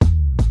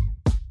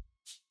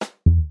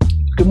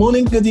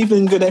morning, good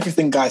evening, good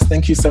everything, guys.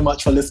 Thank you so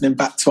much for listening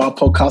back to our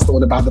podcast,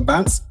 All About the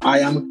Bants. I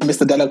am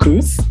Mr. Dela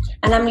Cruz.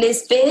 And I'm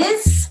Liz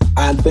Biz.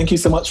 And thank you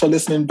so much for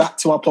listening back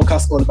to our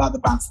podcast, All About the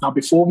Bants. Now,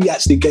 before we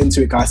actually get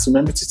into it, guys,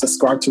 remember to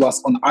subscribe to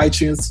us on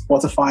iTunes,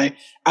 Spotify,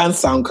 and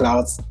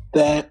SoundCloud.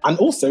 There, and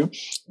also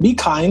be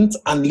kind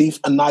and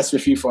leave a nice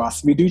review for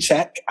us. We do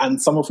check,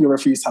 and some of your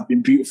reviews have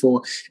been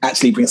beautiful.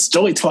 Actually brings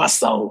joy to our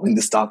soul in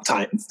the dark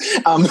times.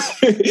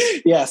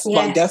 Yes,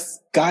 but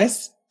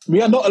guys, we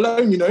are not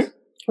alone, you know.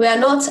 We are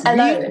not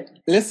alone.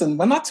 Listen,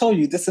 when I tell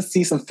you this is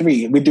season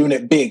 3, we're doing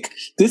it big.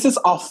 This is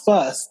our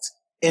first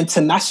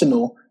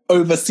international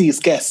overseas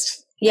guest.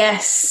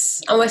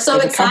 Yes, and we're so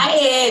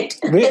excited.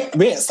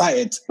 We're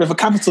excited. With a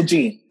capital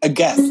G, a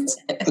guest.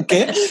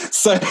 Okay?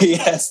 So,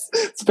 yes,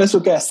 special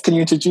guest. Can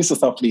you introduce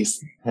yourself,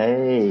 please?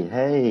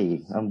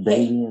 Hey, I'm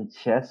Davian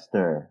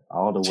Chester,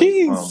 all the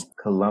way from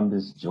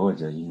Columbus,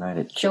 Georgia,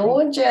 United States.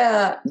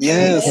 Georgia.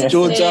 Yes,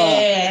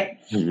 Georgia.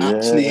 Yeah.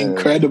 Actually,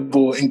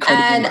 incredible.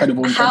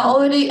 How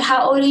old are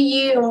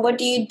you and what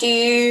do you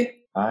do?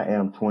 I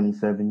am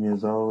 27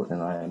 years old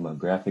and I am a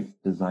graphic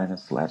designer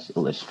 /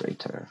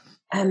 illustrator.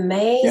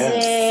 Amazing.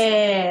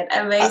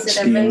 Yes.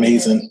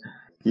 Amazing.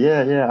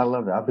 Yeah, I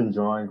love it. I've been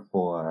drawing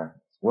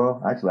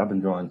I've been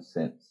drawing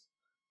since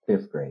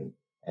 5th grade.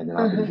 And then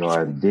I've been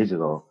drawing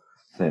digital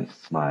since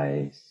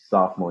my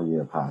sophomore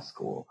year of high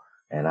school.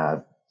 And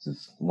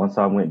once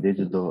I went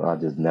digital, I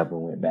just never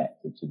went back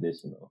to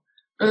traditional.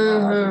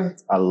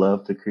 I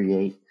love to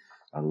create.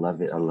 I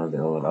love it. I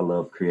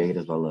love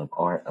creative. I love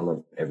art. I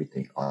love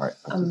everything art.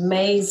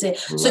 Amazing.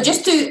 So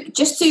just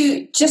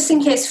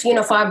in case,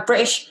 for our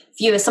British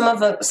viewers, some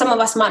of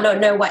us might not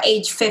know what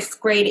age 5th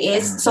grade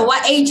is. So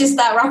what age is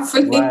that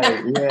roughly?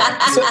 Right,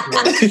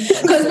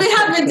 Because we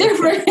have it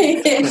different.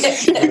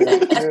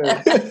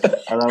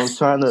 And I was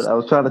trying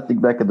to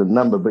think back at the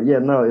number, but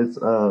it's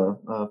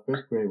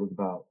 5th grade was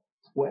about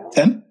 12.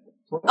 10?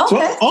 12?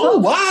 Okay. Oh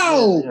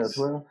wow. Yeah,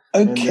 12.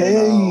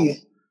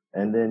 Okay.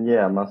 And then,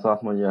 my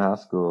sophomore year of high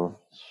school,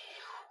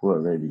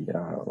 maybe,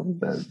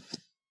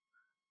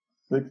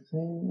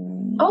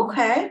 16?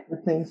 Okay.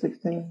 15,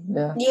 16,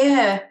 yeah.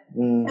 Yeah.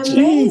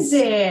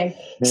 Amazing.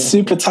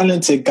 Super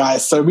talented,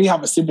 guys. So we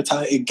have a super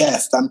talented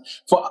guest. And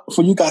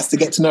for you guys to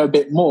get to know a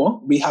bit more,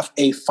 we have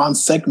a fun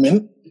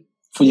segment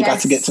for you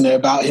guys to get to know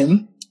about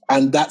him.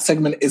 And that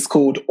segment is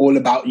called All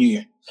About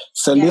You.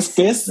 So Liz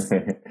Biz,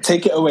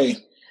 take it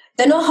away.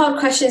 They're not hard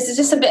questions. It's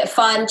just a bit of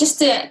fun, just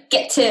to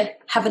get to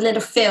have a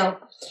little feel.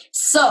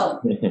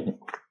 So,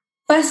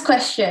 first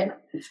question.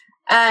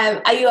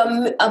 Are you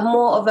a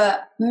more of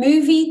a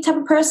movie type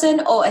of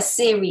person or a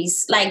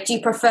series? Like, do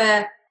you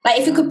prefer,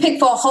 if you could pick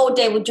for a whole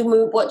day, would you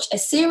watch a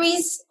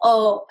series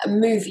or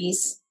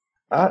movies?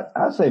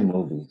 I say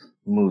movies.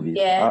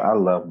 Yeah. I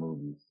love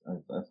movies.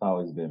 It's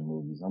always been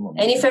movies.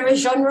 Any favorite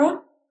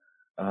genre?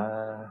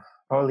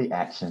 Probably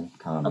action,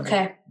 comedy.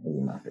 Okay. Maybe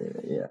my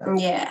favorite,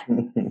 yeah.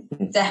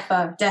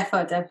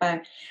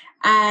 Defo.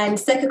 And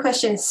second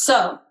question.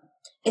 So,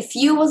 if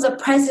you was a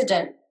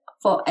president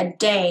for a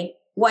day,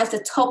 what is the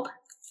top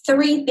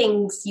 3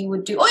 things you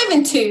would do? Or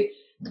even 2,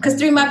 because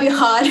 3 might be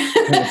hard.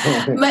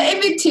 But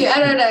even 2, I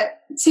don't know,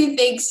 2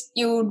 things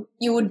you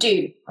would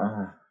do.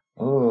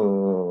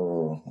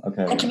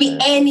 Okay. It could be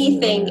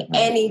anything.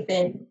 Let me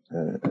think.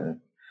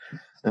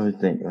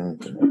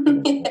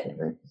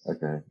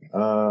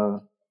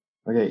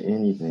 Okay,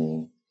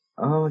 anything.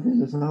 Oh,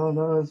 goodness, I don't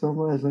know so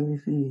much. Let me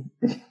see.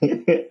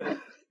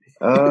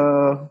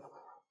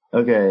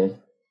 Okay.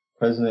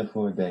 President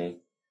for a day.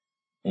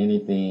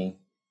 Anything.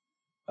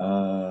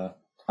 I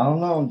don't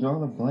know. I'm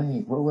drawing a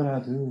blank. What would I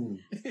do?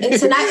 There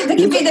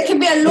could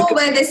be a law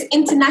where there's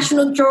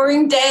International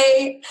Drawing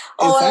Day,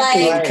 or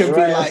it could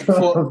be like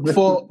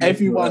for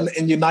everyone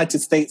in the United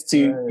States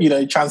to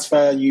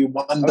transfer you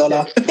 $1.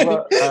 Okay.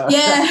 Well,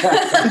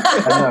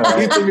 I know,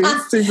 right? To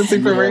be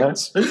super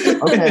rich.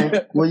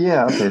 Okay. Well,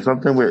 okay.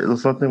 Something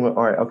with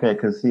art. Okay,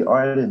 because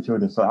art and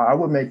children. So I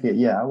would make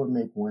it. I would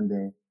make one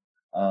day.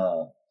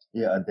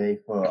 A day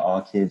for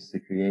all kids to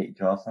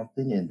draw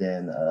something, and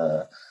then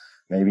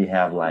maybe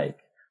have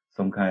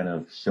some kind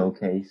of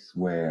showcase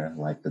where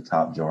the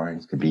top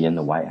drawings could be in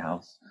the White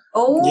House.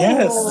 Oh,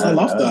 yes, I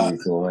love that. That'd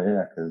be cool,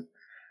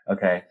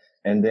 okay.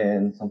 And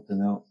then something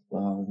else.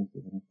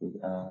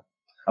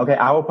 Okay,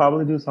 I will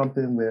probably do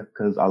something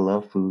because I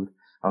love food.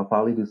 I'll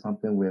probably do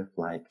something with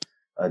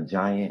a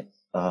giant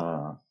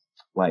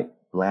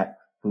black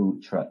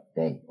food truck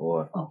day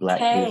or black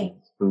business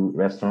food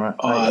restaurant.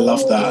 Oh, I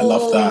love that.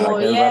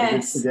 Everybody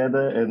gets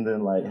together and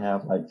then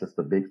have just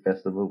a big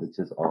festival, which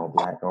is all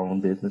black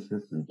owned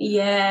businesses.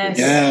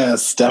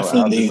 Yes,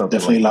 definitely love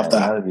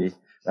that.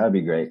 That'd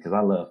be great because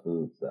I love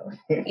food. So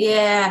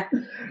yeah,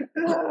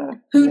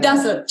 who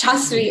doesn't?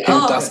 Trust me.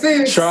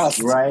 Food.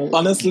 Trust, right?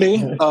 Honestly,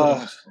 do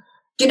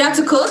you know how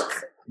to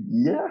cook?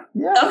 Yeah.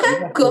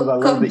 Okay, cool. I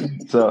love to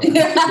eat, so.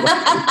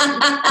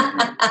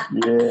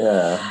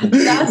 Yeah.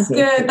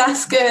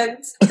 That's good.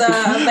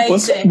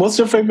 Amazing. What's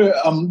your favorite?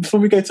 Before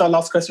we go to our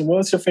last question,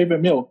 what's your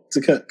favorite meal to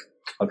cook?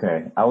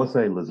 Okay, I would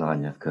say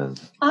lasagna because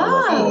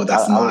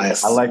that's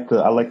nice. I like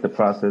the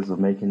process of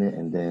making it,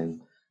 and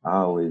then I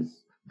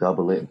always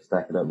double it and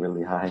stack it up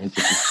really high.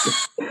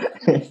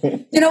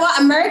 You know what?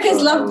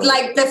 Americans love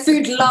like the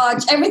food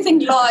large, everything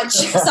large.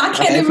 So I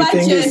can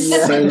Everything imagine. is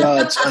so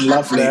large and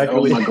lovely.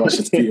 Exactly. Oh my gosh,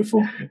 it's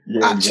beautiful.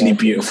 Yeah, Actually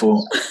exactly.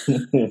 beautiful.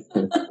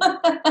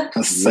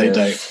 That's so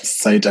dope.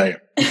 So dope.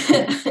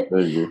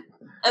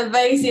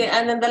 Amazing.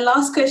 And then the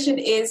last question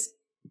is,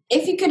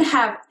 if you could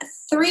have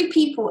 3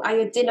 people at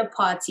your dinner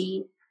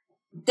party,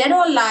 dead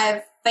or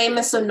alive,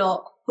 famous or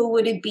not, who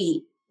would it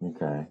be?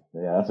 Okay,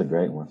 yeah, that's a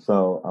great one.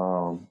 So,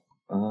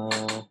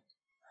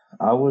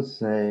 I would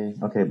say,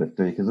 okay, but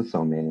 3 because there's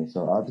so many.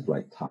 So I'll just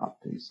like top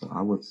 3. So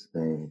I would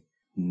say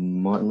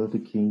Martin Luther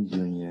King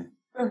Jr.,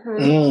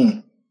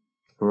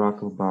 Barack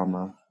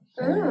Obama,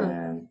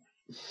 and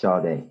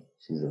Sade.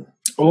 She's a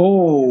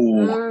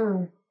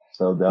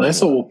So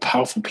those are all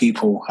powerful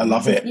people. I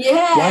love it.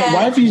 Yeah.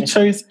 Why have you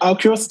chosen? Out of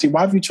curiosity,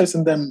 why have you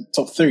chosen them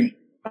top 3?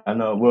 I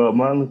know. Well,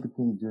 Martin Luther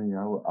King Jr.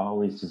 I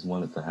always just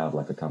wanted to have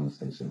like a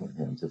conversation with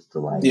him, just to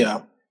like,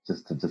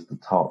 just to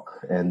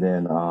talk. And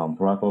then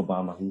Barack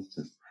Obama,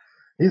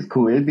 he's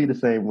cool. It'd be the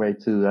same way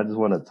too. I just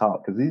want to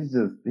talk because he's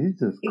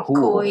just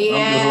cool.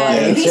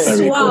 Yeah, he's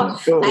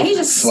suave. Cool. He's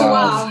just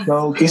suave. So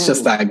cool. He's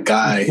just that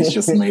guy. He's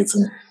just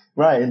amazing.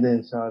 Right, and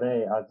then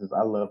Sade,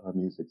 I love her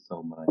music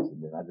so much,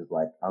 and then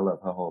I love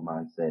her whole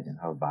mindset and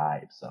her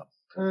vibe. So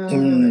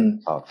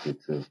talk to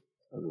too.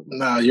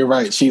 No, you're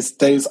right.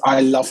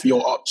 I love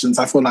your options.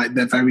 I feel like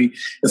they're very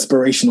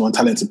inspirational and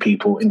talented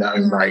people in their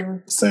own right.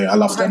 So I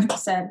love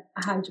 100%,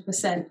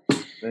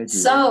 100%.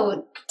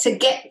 So to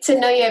get to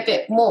know you a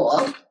bit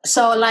more,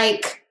 so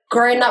like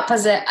growing up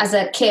as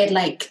a kid,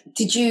 like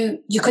did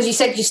you because you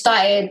said you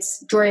started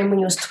drawing when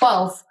you was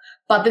 12,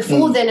 but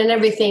before then and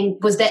everything,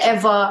 was there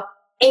ever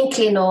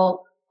inkling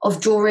of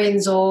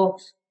drawings or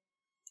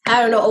I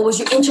don't know, or was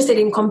you interested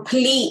in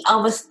complete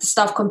other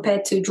stuff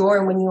compared to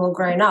drawing when you were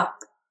growing up?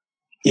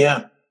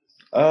 Yeah.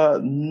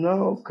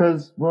 No,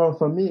 because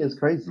for me it's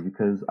crazy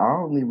because I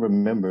only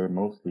remember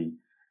mostly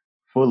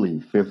fully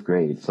 5th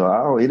grade.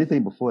 So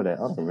anything before that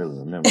I don't really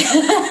remember.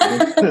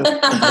 It's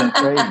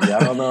crazy. I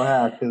don't know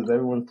how because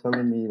everyone's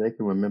telling me they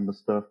can remember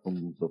stuff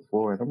from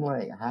before, and I'm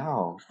like,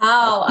 how?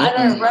 I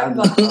don't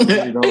remember. I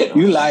really don't.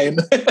 You lying?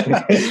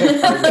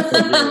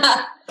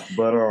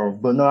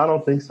 But no, I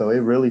don't think so. It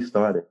really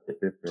started in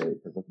 5th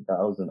grade because I think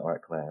I was in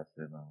art class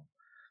and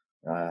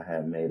I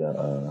had made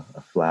a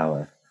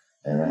flower.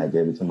 And I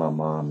gave it to my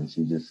mom, and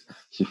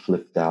she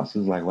flipped out. She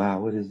was like, "Wow,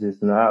 what is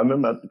this?" And I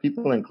remember the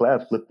people in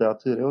class flipped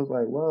out too. They was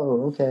like,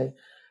 "Whoa, okay."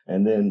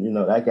 And then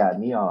that got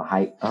me all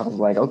hyped. I was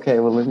like, "Okay,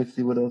 well, let me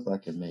see what else I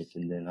can make."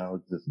 And then I was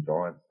just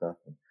drawing stuff.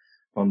 And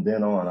from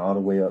then on, all the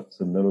way up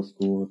to middle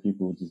school,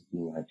 people would just be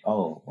like,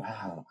 "Oh,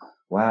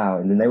 wow!"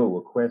 And then they would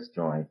request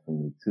drawing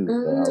from me too. So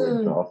I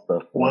would draw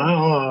stuff for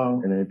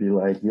them. And they'd be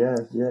like,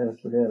 "Yes."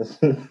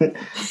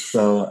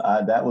 So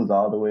that was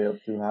all the way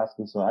up through high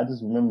school. So I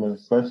just remember,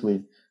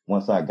 especially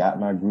once I got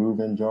my groove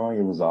in drawing,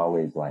 it was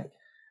always like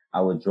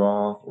I would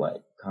draw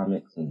like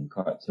comics and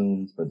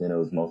cartoons, but then it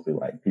was mostly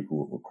like people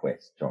would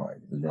request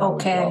drawings, and then I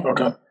would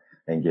draw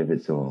and give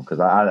it to them because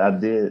I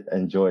did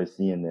enjoy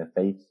seeing their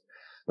face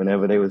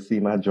whenever they would see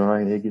my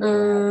drawing. They get so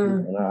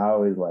happy, and I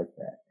always liked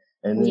that.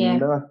 And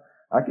then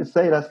I could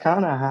say that's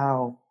kind of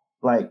how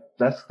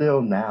that's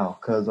still now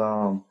because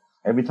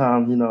every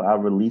time I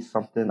release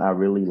something, I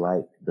really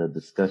like the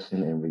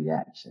discussion and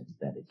reaction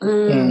that it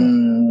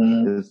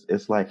gets.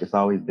 It's like it's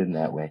always been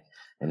that way,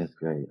 and it's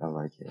great. I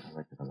like it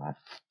a lot.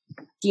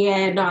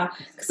 Yeah, no,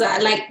 because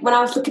when I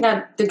was looking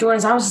at the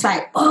drawings, I was just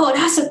like, "Oh,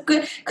 that's a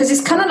good," because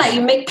it's kind of like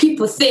you make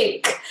people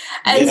think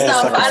and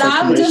stuff, and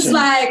I'm just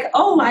like,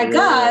 "Oh my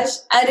gosh!"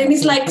 And then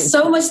it's like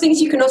so much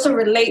things you can also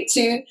relate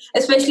to,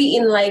 especially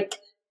in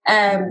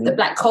the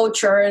Black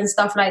culture and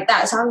stuff like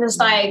that. So I'm just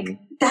like,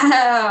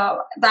 damn,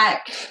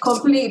 that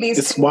completely.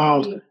 It's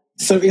wild.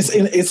 So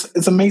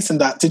it's amazing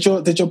that did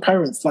your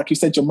parents, like you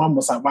said, your mum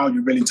was like, wow,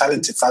 you're really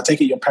talented. So I take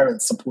it your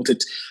parents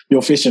supported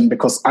your vision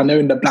because I know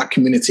in the Black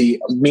community,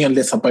 me and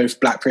Liz are both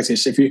Black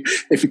British. If you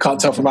can't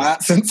tell from our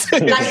accents,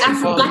 Black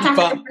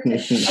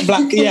African,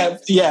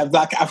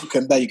 Black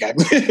African. There you go.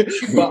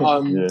 But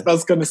I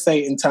was going to say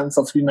in terms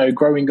of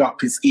growing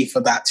up, it's either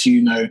that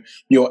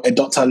you're a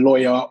doctor,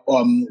 lawyer,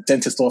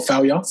 dentist, or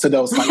failure. So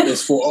there was like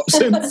those 4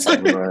 options.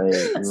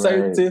 Right.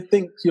 So do you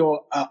think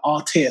you're an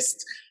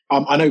artist?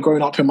 I know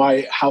growing up in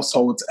my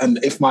household, and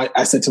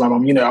I said to my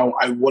mum,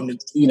 I want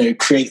to,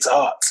 create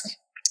art,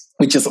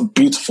 which is a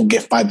beautiful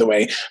gift, by the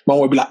way. Mum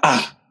would be like,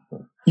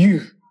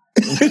 you.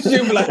 She'd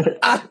be like,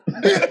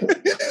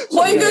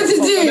 what are you going to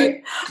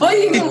do? How are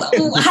you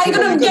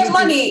going to get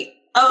money?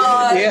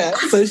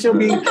 So she'll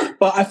be,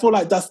 but I feel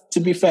like to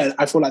be fair,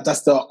 I feel like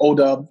that's the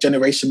older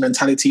generation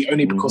mentality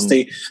only because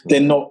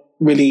they're not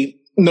really,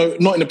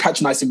 not in a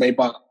patronizing way,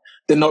 but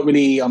they're not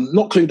really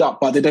not clued up,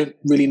 but they don't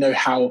really know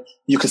how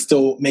you could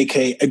still make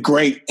a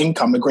great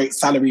income, a great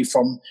salary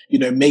from, you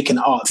know, making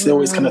art. So they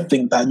always kind of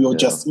think that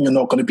you're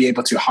not going to be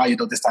able to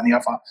hide or this, that, and the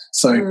other.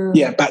 So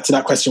yeah, back to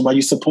that question: were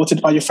you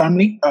supported by your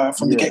family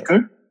from the get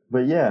go?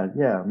 But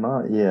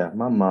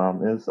my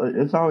mom.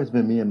 It's always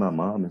been me and my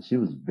mom, and she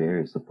was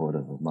very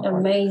supportive of my art.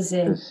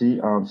 Amazing. 'Cause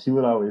she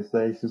would always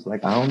say, she's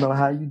like, I don't know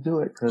how you do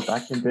it because I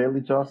can barely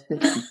draw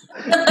sticks.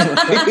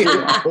 I'd be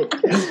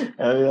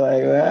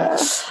like, well,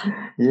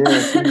 yeah,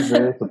 she was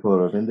very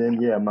supportive. And then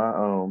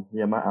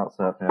my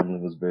outside family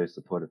was very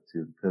supportive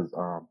too, because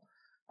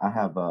I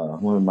have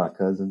one of my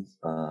cousins,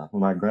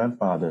 my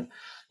grandfather,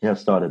 he has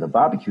started a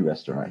barbecue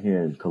restaurant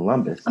here in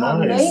Columbus.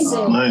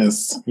 Amazing.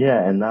 Nice.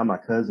 Yeah, and now my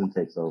cousin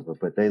takes over,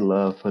 but they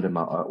love putting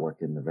my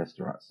artwork in the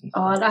restaurants.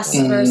 Oh, that's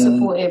very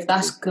supportive.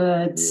 That's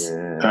good.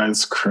 Yeah.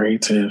 That's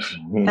creative.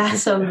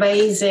 That's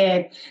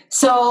amazing.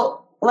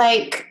 So,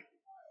 like,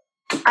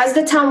 as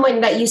the time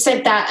went, like you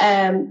said that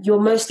you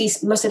were most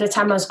of the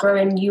time I was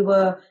growing, you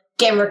were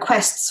getting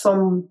requests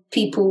from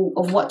people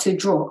of what to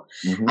draw.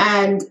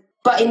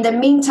 But in the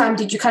meantime,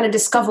 did you kind of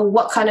discover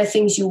what kind of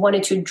things you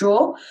wanted to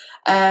draw?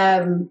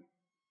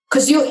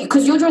 Because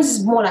your drawings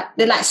is more like,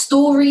 they're like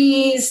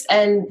stories,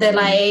 and they're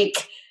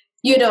like,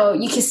 you know,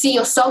 you can see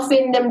yourself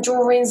in them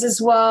drawings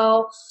as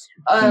well.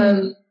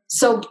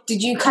 So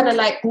did you kind of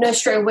like know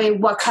straight away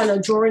what kind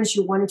of drawings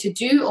you wanted to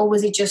do, or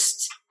was it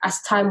just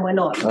as time went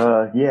on?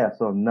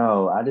 So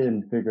no, I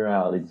didn't figure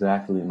out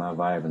exactly my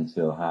vibe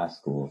until high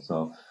school.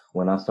 So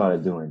when I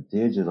started doing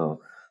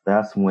digital,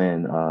 that's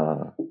when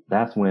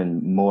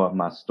more of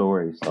my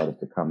stories started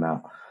to come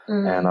out.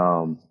 And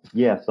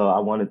so I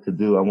wanted to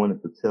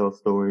tell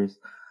stories,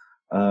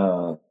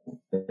 and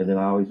then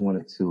I always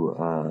wanted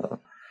to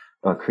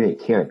create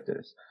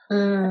characters.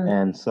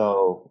 And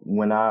so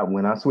when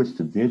I switched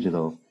to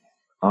digital,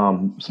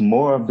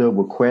 more of the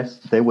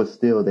requests, they were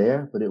still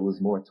there, but it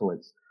was more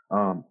towards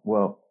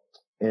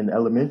in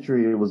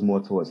elementary it was more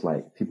towards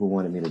like people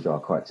wanted me to draw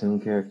cartoon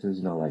characters,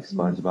 you know, like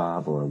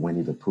SpongeBob or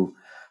Winnie the Pooh.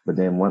 But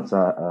then once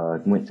I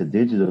went to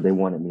digital, they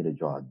wanted me to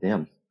draw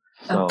them.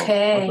 So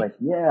I was like,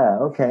 yeah,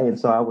 okay. And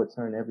so I would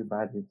turn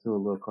everybody into a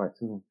little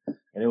cartoon.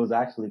 And it was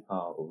actually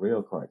called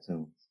Real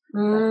Cartoons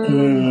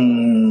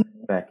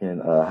back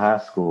in high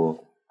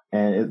school.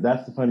 And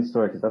that's the funny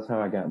story, because that's how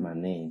I got my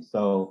name.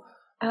 So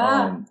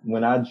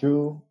when I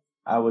drew,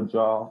 I would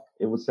draw,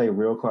 it would say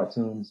Real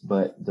Cartoons,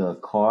 but the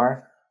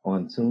car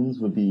on tunes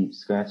would be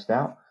scratched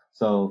out.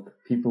 So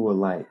people were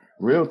like,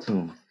 Real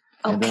Tunes.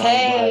 And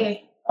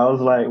I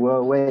was like,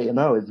 well, wait,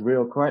 no, it's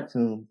Real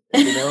Cartoons.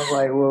 And then I was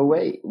like, well,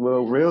 wait,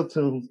 Real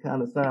Tunes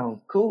kind of sounds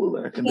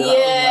cooler. And then I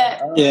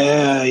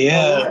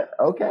was like,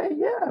 okay,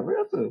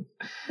 Real Tunes.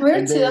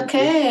 Real Tunes,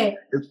 okay.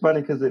 It's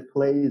funny because it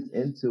plays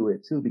into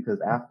it too, because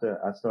after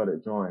I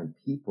started drawing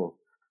people,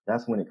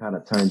 that's when it kind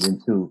of turned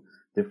into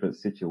different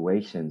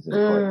situations and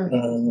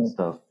cartoons and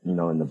stuff, you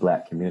know, in the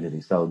Black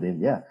community. So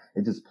then,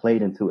 it just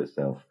played into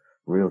itself.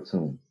 Real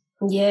Tunes.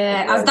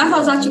 Yeah, that's what I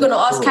was actually going to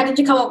ask. How did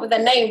you come up with the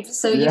name?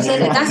 So you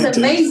said it. That's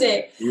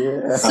amazing.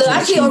 Yeah. So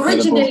actually,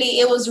 originally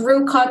it was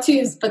Real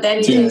Cartoons, but then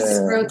it is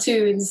Real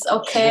Tunes.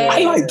 Okay. I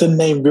like the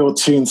name Real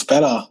Tunes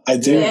better. I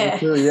do. Yeah,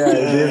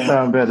 it did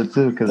sound better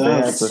too, because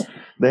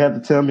they had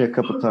to tell me a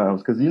couple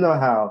times, because you know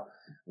how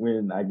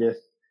when I guess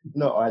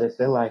artists,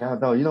 they're like, oh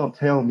no, you don't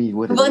tell me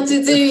what to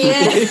do.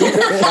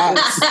 Yeah.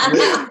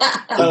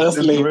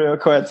 Honestly, Real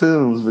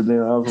Cartoons, but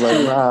then I was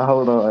like, nah,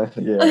 hold on.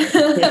 Yeah.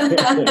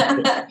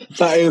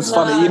 That is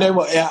funny. You know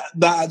what? Yeah,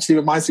 that actually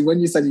reminds me, when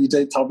you said you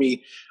don't tell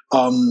me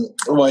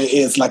what it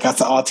is, like as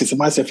an artist, it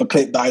reminds me of a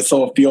clip that I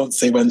saw of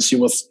Beyonce when she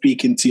was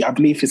speaking to, I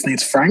believe his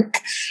name's Frank,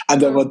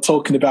 and they were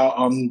talking about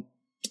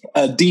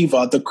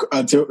Diva, the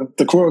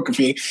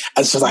choreography,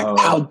 and she's like,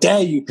 how dare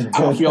you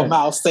out of your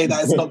mouth say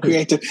that it's not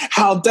creative?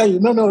 How dare you?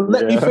 No,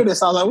 let me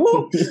finish. I was like,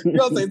 whoa,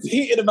 Beyonce's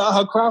heating about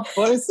her craft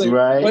voice. So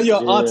when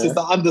you're an artist,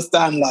 I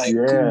understand, like,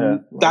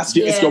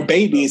 it's your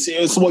baby,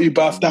 it's what you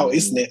birthed out,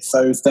 isn't it?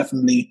 So it's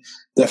definitely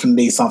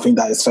something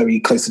that is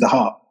very close to the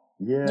heart.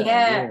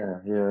 Yeah.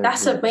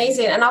 That's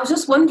amazing. And I was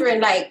just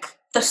wondering, like,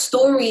 the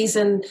stories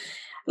and,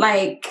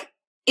 like,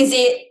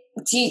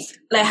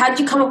 how did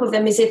you come up with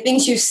them? Is it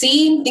things you've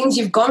seen, things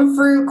you've gone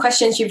through,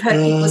 questions you've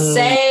heard people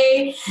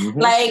say?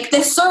 Like,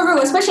 they're so real.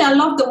 Especially, I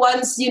love the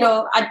ones, you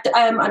know, I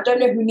don't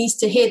know who needs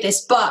to hear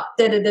this, but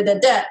I don't know.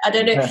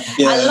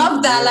 I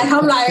love that. Like,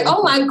 I'm like,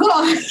 oh my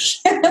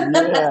gosh.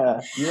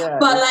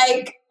 But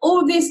like,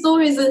 all these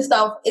stories and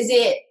stuff, is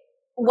it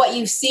what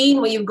you've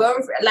seen, what you've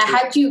gone through?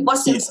 Like,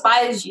 what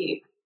inspires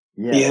you?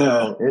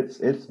 So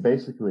it's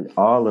basically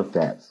all of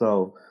that.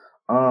 So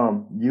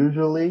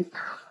usually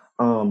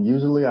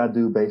I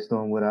do based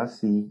on what I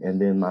see, and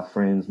then my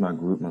friends, my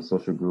group, my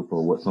social group,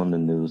 or what's on the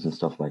news and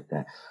stuff like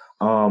that.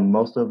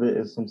 Most of it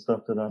is some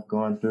stuff that I've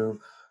gone through,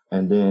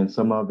 and then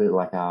some of it,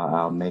 like,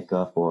 I'll make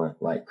up or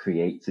like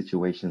create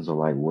situations, or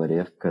like what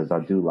if, because I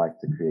do like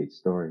to create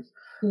stories.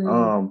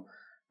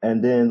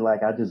 And then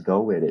like I just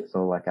go with it.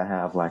 So like I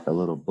have like a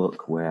little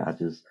book where I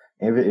just,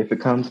 if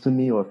it comes to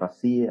me or if I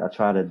see it, I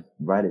try to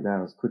write it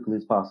down as quickly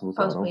as possible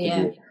so I don't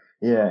forget.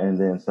 Yeah, and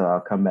then so I'll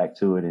come back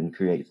to it and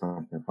create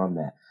something from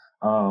that.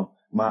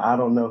 My I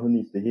don't know who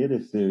needs to hear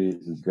this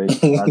series is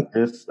great. I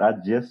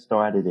just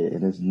started it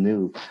and it's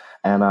new,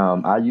 and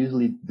I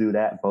usually do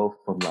that both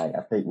from like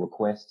I take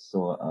requests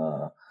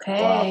or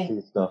I'll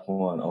see stuff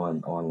on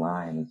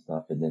online and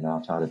stuff, and then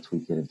I'll try to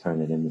tweak it and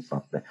turn it into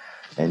something,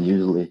 and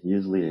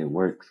usually it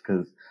works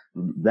because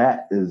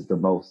that is the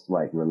most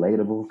like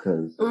relatable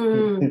because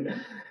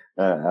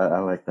I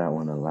like that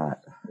one a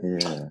lot.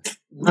 Yeah.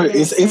 No,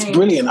 it's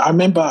brilliant. I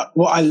remember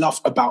what I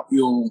love about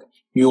your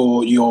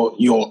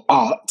art.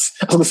 I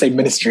was gonna say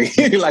ministry,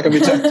 like I'm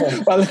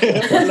joking. But what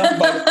I love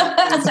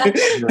about it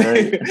is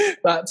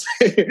that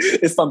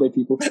it's Sunday,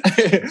 people.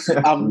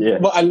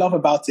 What I love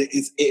about it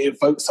is it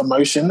evokes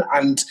emotion,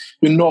 and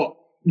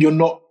you're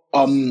not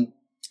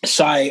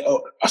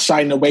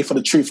shying away for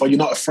the truth, or you're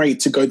not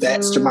afraid to go the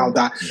extra mile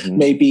that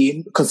may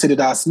be considered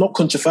as not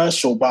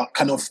controversial but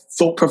kind of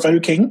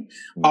thought-provoking.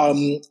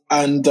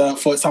 And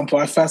for example,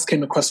 I first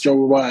came across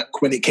your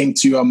work when it came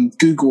to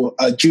Google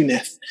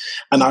Junith,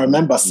 and I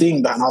remember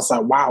seeing that and I was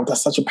like, wow,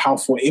 that's such a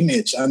powerful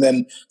image. And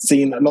then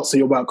seeing lots of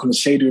your work on the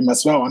Shade Room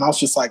as well, and I was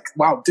just like,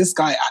 wow, this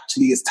guy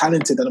actually is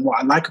talented. And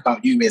what I like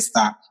about you is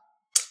that,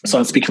 so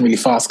I'm speaking really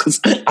fast because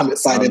I'm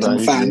excited. I'm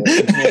a fan.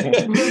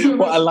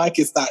 What I like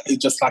is that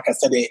it just, like I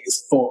said, it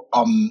is thought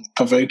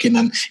provoking,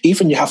 and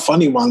even you have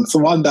funny ones. The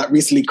one that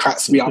recently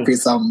cracks me up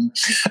is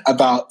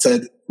about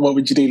what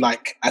would you do?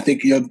 Like, I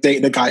think you're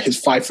dating a guy who's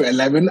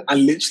 5'11",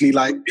 and literally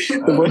like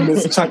the woman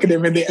is chucking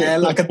him in the air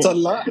like a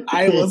toddler.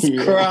 I was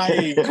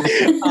crying.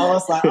 I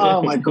was like,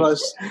 oh my gosh.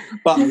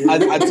 But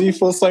I do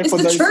feel sorry for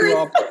those who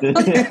are.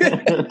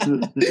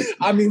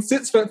 I mean,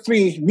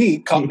 6'3", me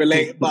can't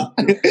relate, but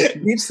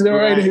each to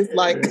their own. He's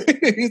like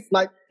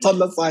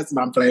toddler size, and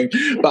I'm playing.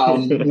 But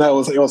no,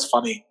 it was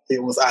funny.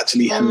 It was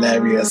actually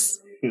hilarious.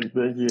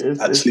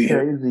 It's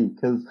crazy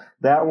because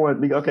that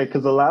one, okay,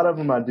 because a lot of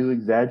them I do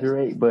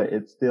exaggerate, but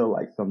it's still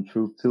like some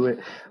truth to it.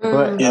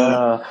 But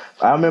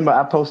I remember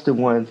I posted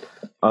one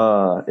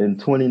in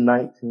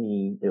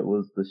 2019. It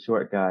was the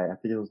short guy. I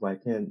think it was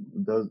like, can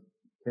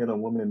a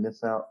woman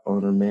miss out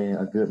on a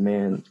good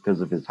man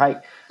because of his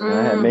height? And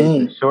I had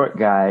made the short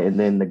guy, and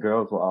then the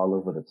girls were all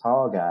over the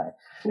tall guy.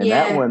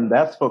 And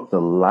that spoke a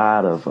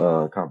lot of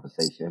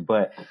conversation.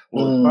 But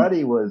what was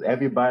funny was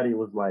everybody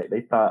was like,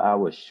 they thought I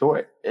was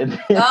short. And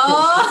it's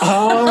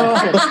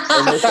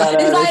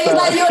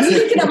like you're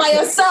speaking about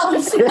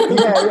yourself. They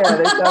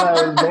thought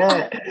I was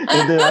bad.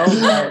 And then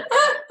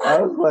I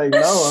was like,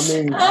 no, I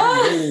mean,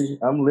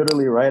 I'm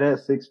literally right at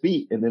 6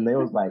 feet. And then they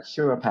was like,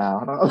 sure, pal.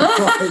 And I was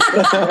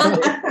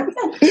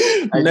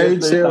like, no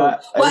chill.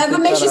 Whatever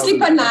makes you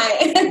sleep at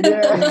night.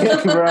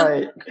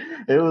 Right.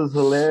 It was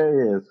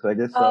hilarious. I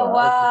guess.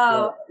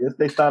 Wow. I guess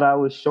they thought I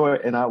was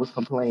short and I was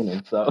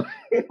complaining. So.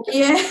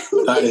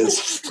 That is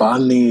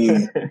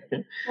funny.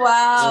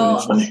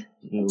 Wow. Really funny.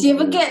 Do you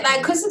ever get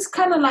like, because it's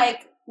kind of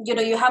like,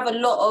 you have a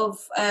lot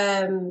of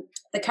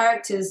the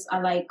characters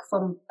are like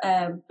from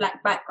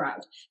Black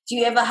background. Do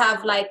you ever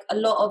have like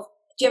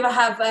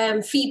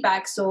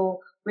feedbacks or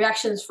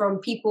reactions from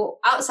people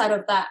outside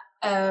of that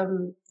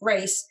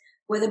race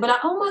where they'll be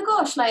like, oh my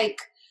gosh, like,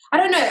 I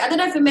don't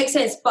know if it makes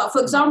sense, but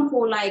for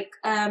example, like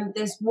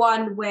there's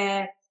one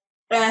where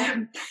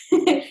the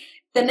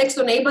next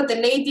door neighbor, the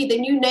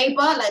new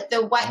neighbor, like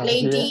the white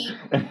lady,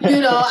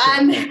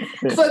 and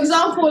for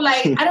example,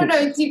 like, I don't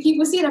know, do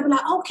people see it and be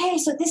like, okay,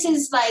 so this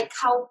is like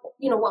how,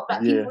 what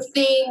Black people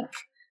think,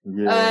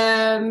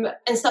 and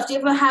stuff. Do you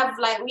ever have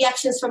like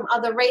reactions from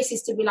other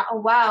races to be like, oh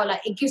wow,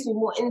 like it gives me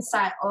more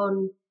insight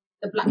on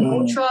the Black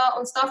culture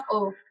and stuff?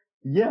 Or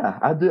yeah,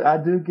 I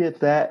do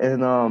get that,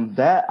 and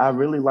that I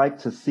really like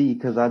to see,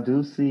 because I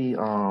do see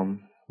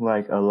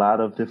like a lot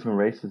of different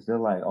races. They're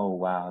like, oh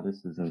wow,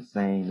 this is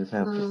insane, this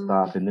has to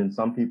stop. And then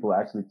some people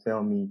actually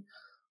tell me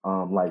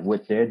like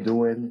what they're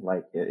doing,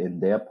 like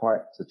in their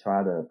part to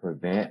try to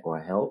prevent or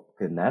help,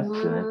 and that's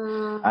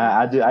good.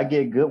 I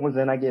get good ones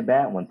and I get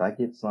bad ones. I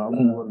get some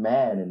who are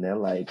mad and they're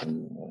like,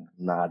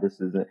 nah, this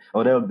isn't,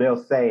 or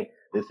they'll say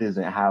this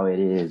isn't how it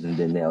is, and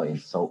then they'll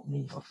insult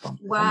me or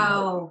something.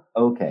 Wow.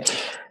 Like, okay.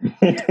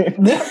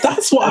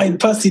 That's what I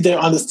personally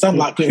don't understand.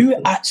 Like, who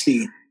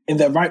actually in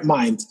their right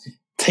mind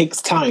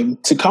takes time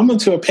to come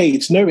onto a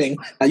page knowing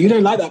that you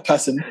don't like that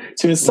person,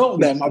 to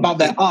insult them about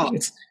their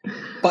art,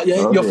 but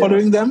you're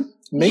following them?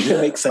 Make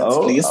it make sense,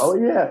 please. Oh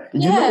yeah.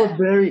 You know what's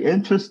very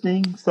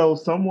interesting? So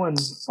someone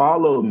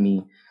followed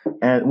me,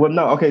 and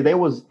they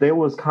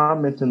was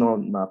commenting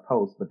on my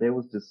post, but they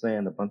was just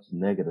saying a bunch of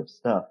negative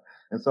stuff.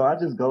 And so I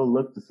just go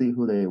look to see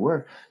who they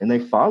were, and they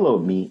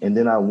followed me. And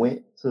then I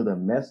went to the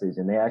message,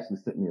 and they actually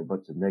sent me a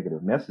bunch of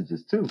negative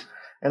messages too.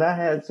 And I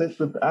had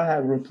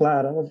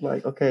replied. I was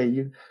like, okay,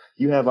 you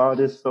have all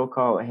this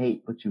so-called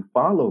hate, but you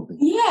follow me.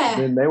 Yeah.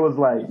 And then they was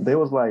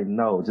like,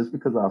 no, just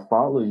because I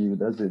follow you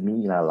doesn't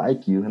mean I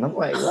like you. And I'm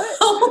like, what?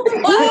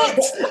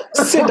 What?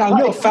 Sit down.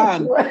 You're a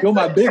fan. You're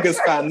my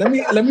biggest fan. Let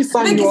me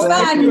sign you.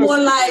 Let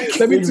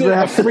me do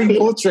a free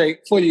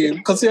portrait for you,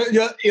 because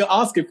you're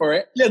asking for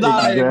it. You're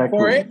dying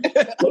for it.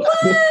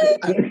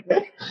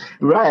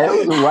 Right,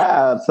 it was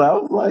wild. So I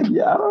was like,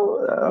 yeah, I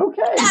don't,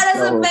 okay. That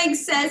doesn't make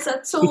sense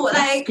at all.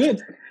 Like,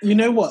 good. You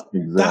know what?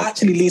 Exactly. That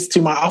actually leads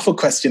to my other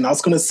question. I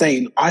was going to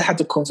say, I had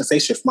a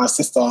conversation with my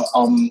sister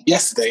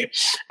yesterday,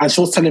 and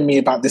she was telling me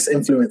about this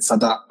influencer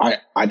that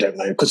I don't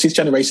know, because she's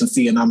Generation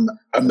C and I'm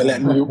a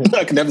millennial.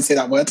 I can never say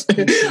that word.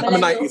 I'm a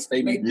 90s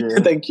baby. Yeah.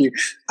 Thank you.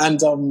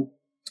 And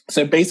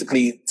so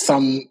basically,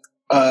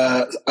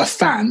 a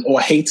fan or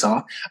a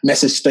hater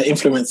messaged the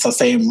influencer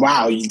saying,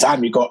 "Wow, you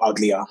got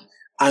uglier."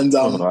 And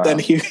wow. then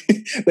he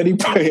put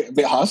it a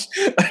bit harsh.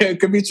 It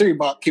could be true,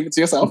 but keep it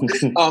to yourself.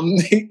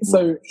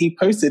 So he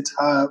posted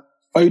her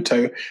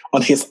photo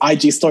on his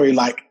IG story,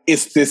 like,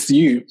 "Is this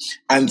you?"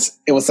 And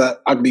it was an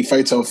ugly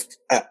photo of,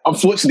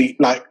 unfortunately,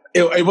 like,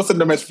 it wasn't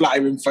the most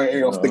flattering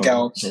photo of the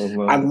girl.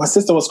 And my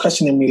sister was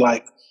questioning me,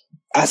 like,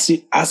 as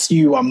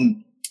you are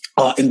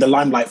in the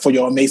limelight for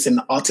your amazing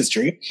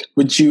artistry,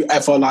 would you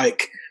ever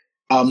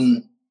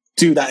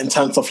do that in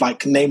terms of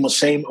like name or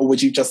shame, or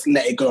would you just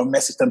let it go and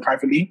message them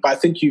privately? But I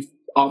think you've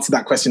answered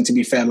that question, to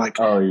be fair, like,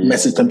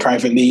 message them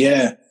privately.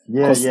 Yeah.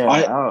 I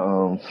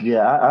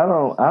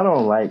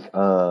don't like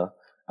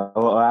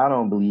I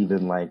don't believe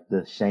in like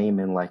the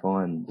shaming, like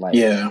on like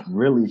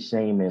really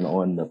shaming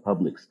on the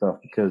public stuff,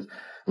 because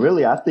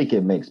really I think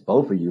it makes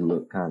both of you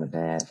look kind of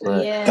bad.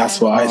 But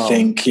that's what I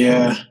think.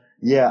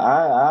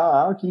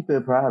 I'll keep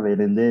it private,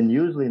 and then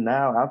usually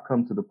now I've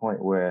come to the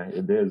point where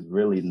there's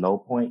really no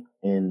point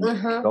in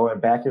going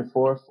back and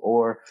forth,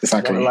 or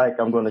like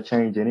I'm going to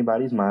change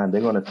anybody's mind. They're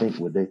going to think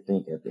what they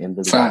think at the end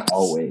of the day,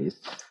 always.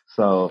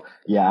 So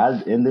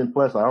and then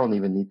plus I don't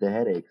even need the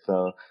headache.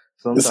 So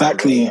sometimes I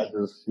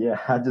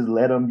just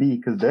let them be,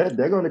 because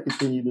they're going to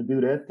continue to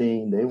do their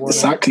thing. They want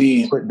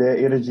to put their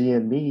energy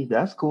in me.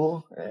 That's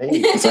cool.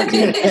 Hey.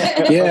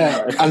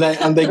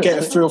 And they get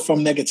a thrill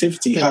from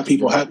negativity. Hurt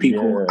people,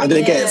 and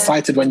they get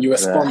excited when you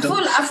respond.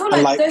 I feel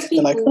like those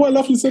people, they're like, "Oh, I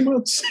love you so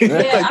much." You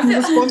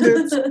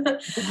responded.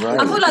 Right.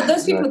 I feel like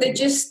those people,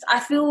 I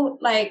feel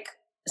like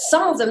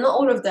some of them, not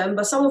all of them,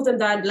 but some of them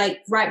that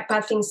like write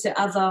bad things to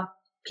other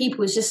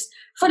people, is just,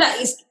 I feel like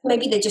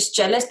maybe they're just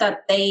jealous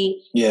that they,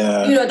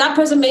 that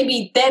person,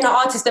 maybe they're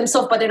not artists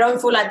themselves, but they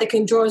don't feel like they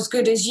can draw as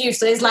good as you.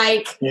 So it's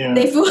like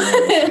they feel,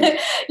 they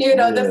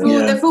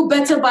feel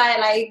better by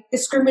like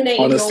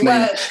discriminating your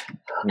work.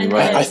 And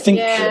I think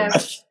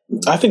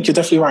you're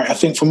definitely right. I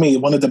think for me,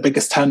 one of the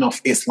biggest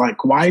turn-off is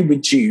like, why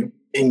would you,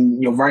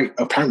 in your right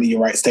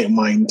state of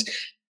mind,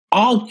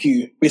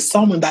 argue with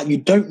someone that you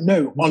don't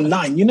know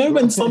online? You know,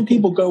 when some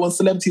people go on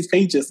celebrities'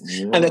 pages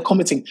and they're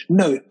commenting,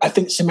 "No, I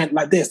think she meant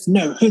like this.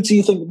 No, who do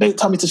you think? Don't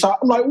tell me to shut."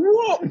 I'm like,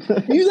 what?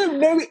 You don't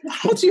know it?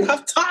 How do you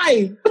have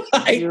time?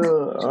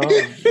 People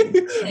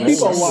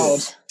are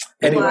wild.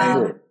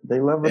 Anyway, they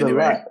love it a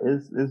lot.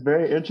 It's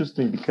very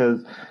interesting,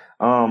 because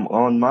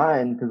on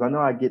mine, because I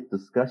know I get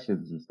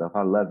discussions and stuff.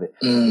 I love it.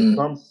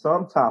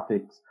 Some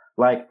topics,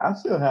 like I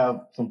still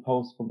have some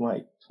posts from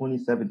like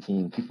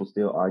 2017, people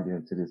still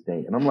arguing to this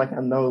day. And I'm like,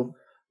 I know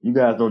you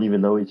guys don't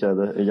even know each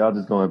other, and y'all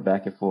just going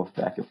back and forth.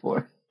 I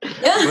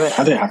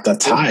didn't have that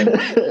time.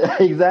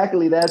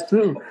 Exactly, that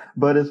too.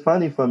 But it's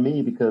funny for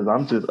me, because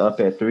I'm just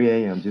up at 3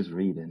 a.m. just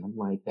reading. I'm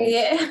like,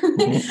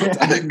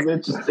 that's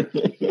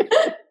interesting.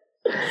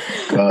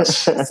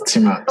 Gosh, that's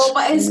too much. Oh,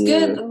 but it's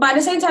good. But at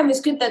the same time,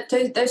 it's good that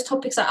those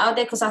topics are out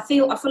there, because I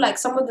feel like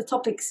some of the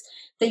topics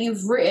that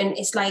you've written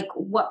is like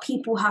what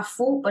people have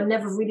thought but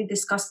never really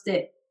discussed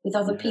it with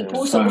other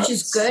people. So which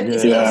is good.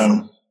 It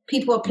gives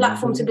people a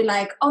platform to be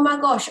like, "Oh my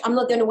gosh, I'm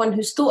not the only one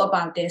who's thought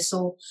about this,"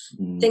 or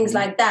things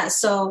like that.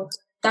 So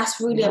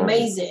that's really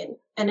amazing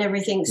and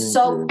everything.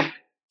 So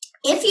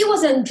if you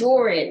wasn't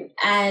drawing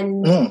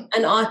and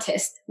an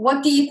artist,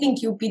 what do you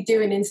think you'd be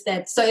doing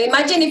instead? So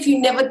imagine if you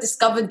never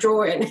discovered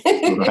drawing.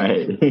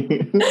 Right.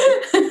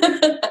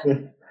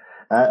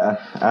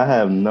 I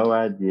have no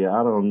idea.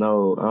 I don't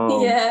know.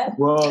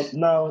 Well,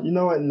 no, you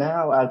know what?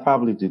 Now I'd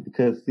probably do,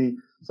 because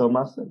so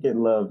my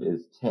second love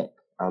is tech.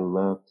 I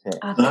love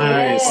tech.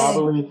 Okay.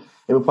 So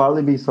it would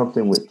probably be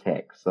something with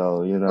tech.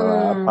 So,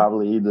 I'll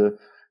probably either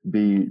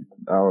be,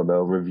 I don't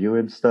know,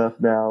 reviewing stuff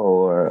now,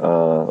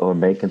 or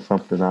making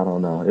something. I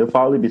don't know. It'll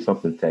probably be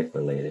something tech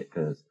related,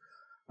 because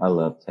I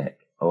love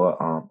tech. Or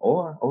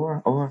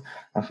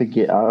I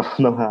forget. I don't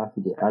know how I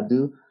forget. I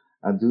do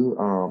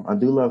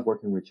love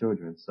working with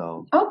children.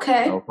 So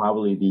I'll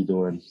probably be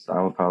doing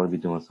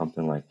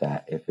something like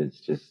that, if it's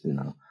just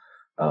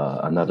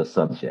another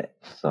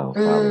subject. So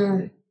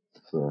probably.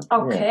 So,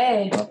 I'll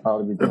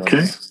probably be doing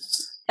that.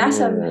 That's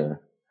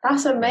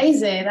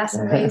amazing. That's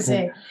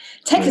amazing.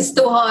 Tech is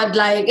still hard.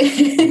 Like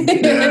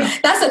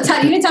that's a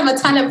talent. You need to have a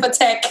talent for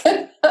tech.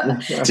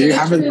 Do you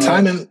have a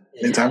talent?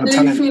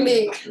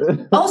 Literally.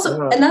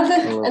 Also,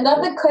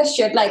 another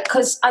question, like,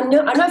 because I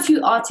know a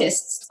few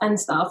artists and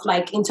stuff,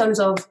 like in terms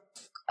of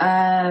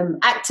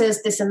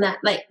actors, this and that,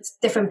 like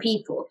different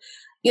people.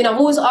 I've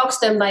always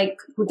asked them, like,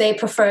 would they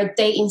prefer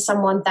dating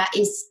someone that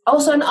is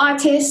also an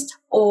artist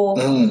or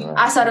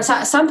outside of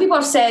that? Some people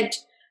have said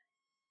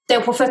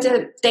they'll prefer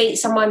to date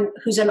someone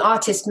who's an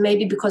artist,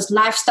 maybe because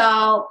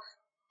lifestyle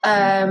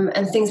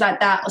and things like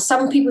that. Or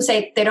some people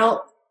say they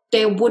don't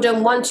they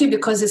wouldn't want to,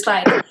 because it's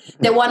like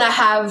they want to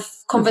have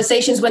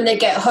conversations when they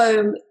get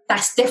home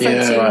that's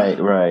different to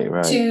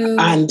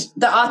and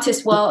the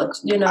artist world,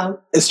 you know.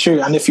 It's true.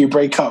 And if you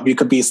break up, you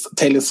could be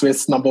Taylor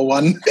Swift's number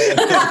one. You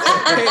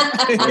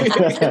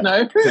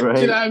know? Do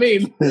you know what I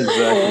mean?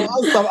 Exactly.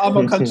 Or some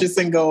other country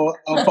singer or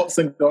pop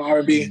singer or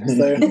R&B.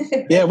 So,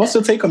 yeah, what's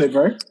your take on it,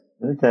 bro?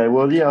 Okay,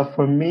 well, yeah,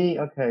 for me,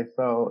 okay,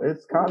 so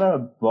it's kind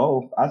of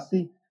both. I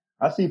see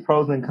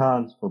pros and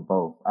cons for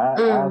both. I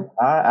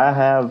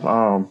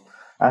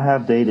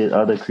have dated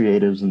other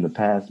creatives in the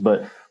past,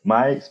 but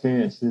my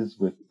experiences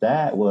with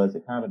that was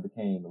it kind of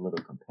became a little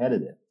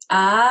competitive.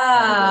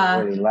 I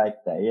don't really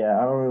like that. Yeah,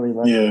 I don't really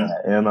like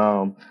that. And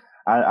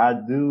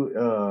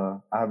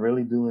I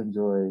really do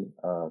enjoy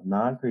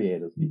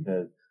non-creatives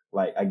because,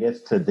 like, I guess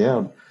to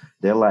them,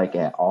 they're like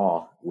at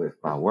awe with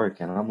my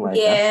work, and I'm like,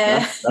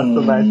 that's a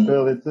nice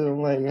feeling too.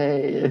 I'm like,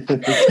 hey.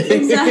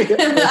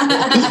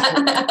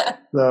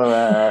 So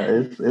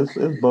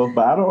it's both,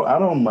 but I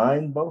don't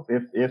mind both.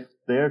 If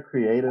they're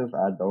creative,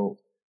 I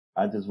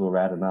just would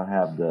rather not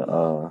have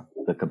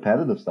the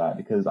competitive side,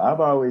 because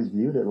I've always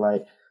viewed it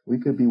like we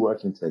could be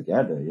working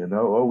together, you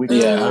know, or we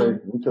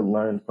could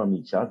learn from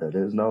each other.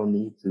 There's no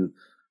need to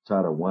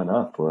try to one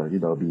up or, you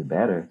know, be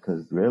better,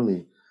 because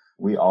really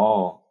we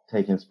all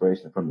take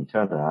inspiration from each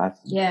other.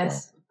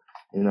 Yes. So,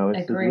 you know, it's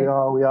just, we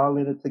all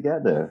in it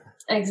together.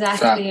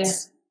 Exactly.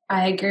 Facts.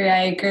 I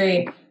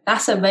agree.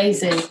 That's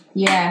amazing.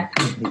 Yeah.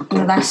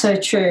 No, that's so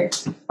true.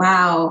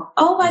 Wow.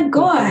 Oh my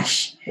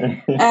gosh.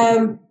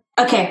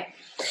 Okay.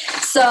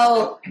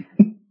 So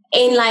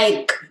in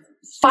like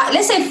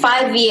let's say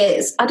 5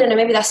 years, I don't know,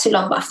 maybe that's too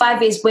long, but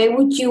 5 years, where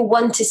would you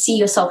want to see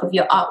yourself with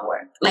your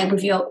artwork? Like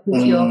with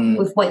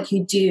with what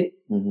you do?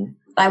 Mm-hmm.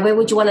 Like where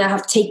would you want to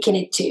have taken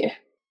it to?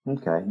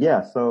 Okay.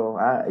 Yeah. So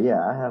I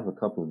have a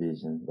couple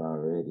visions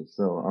already.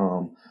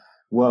 So,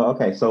 well,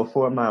 okay. So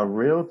for my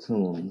real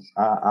tunes,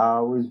 I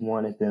always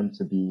wanted them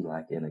to be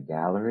like in a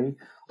gallery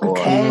or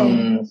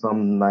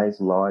some nice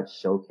large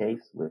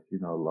showcase with, you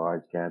know,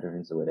 large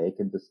gatherings where they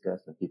can discuss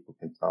and people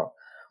can talk,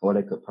 or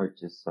they could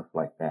purchase stuff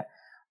like that.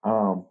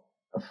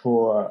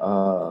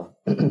 For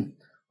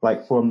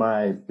like for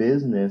my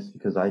business,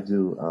 because I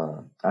do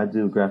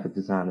graphic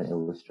design and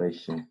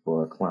illustration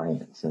for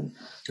clients, and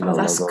you know,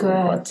 that's good.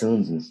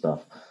 Cartoons and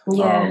stuff.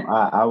 Yeah.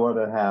 I want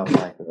to have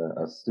like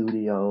a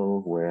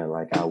studio where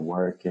like I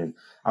work, and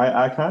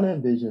I kind of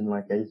envision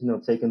like, you know,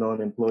 taking on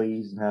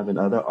employees and having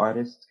other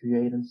artists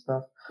create and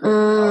stuff.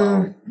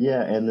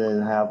 Yeah, and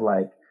then have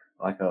like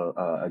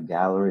a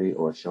gallery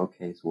or a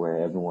showcase where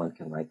everyone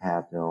can like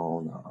have their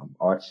own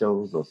art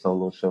shows or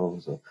solo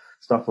shows or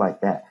stuff like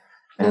that.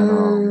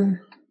 And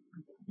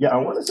yeah, I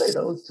want to say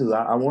those two.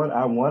 I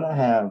want to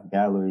have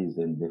galleries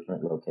in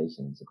different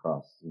locations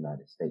across the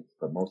United States,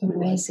 but mostly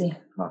like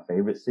my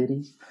favorite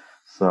cities.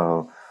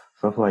 So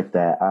stuff like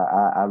that.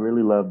 I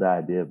really love the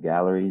idea of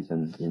galleries,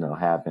 and you know,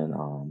 having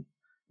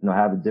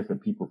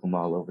different people from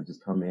all over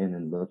just come in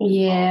and look.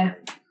 Yeah.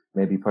 And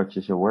maybe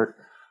purchase your work.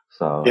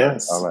 So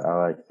yes. I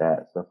like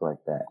that, stuff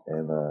like that.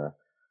 And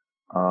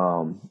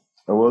I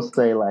will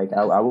say, like,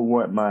 I would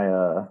want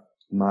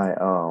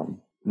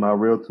my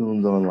real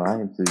tunes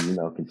online to, you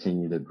know,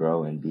 continue to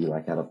grow and be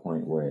like at a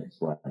point where it's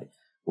like,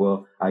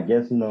 well, I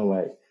guess, you know,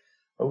 like,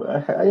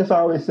 I guess I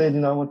always said, you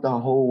know, I want the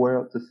whole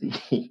world to see.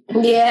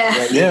 Yeah.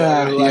 Like,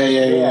 Yeah.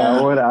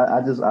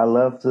 I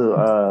love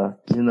to,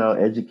 you know,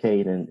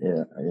 educate and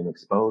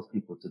expose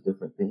people to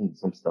different things,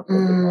 some stuff that they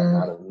might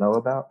not know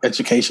about.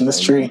 Education is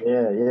true.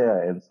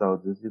 Yeah. And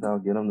so just, you know,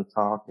 get them to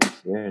talk and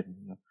share and,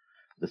 you know,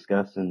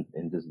 discuss and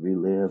just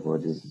relive or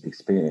just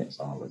experience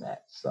all of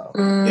that. So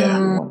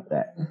I want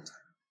that.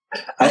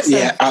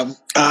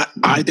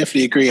 I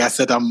definitely agree. I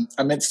said I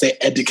meant to say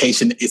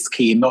education is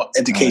key, not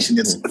education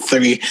is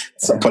three.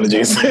 So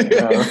apologies.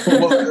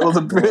 It was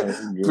a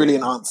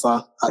brilliant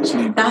answer,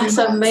 actually. That's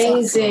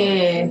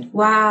amazing.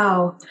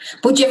 Wow.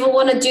 Would you ever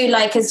want to do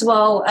like as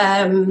well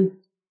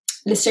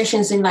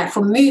illustrations in like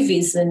for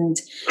movies and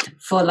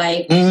for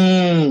like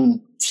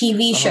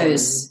TV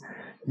shows?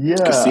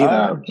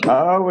 Yeah, I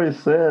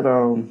always said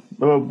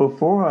well,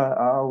 before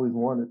I always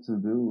wanted to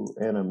do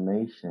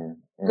animation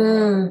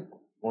and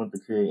wanted to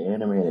create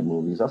animated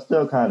movies. I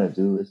still kind of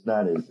do. It's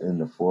not as in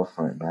the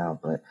forefront now,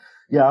 but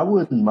yeah, I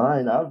wouldn't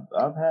mind. I've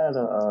had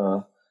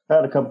a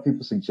couple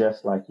people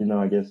suggest, like, you know,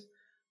 I guess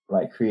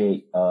like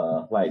create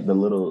like the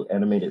little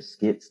animated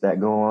skits that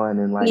go on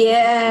and like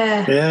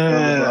I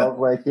was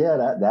like,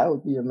 that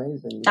would be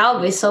amazing. That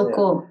would be so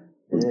cool.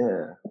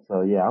 Yeah.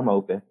 So yeah, I'm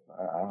open.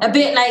 A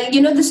bit like,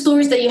 you know, the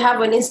stories that you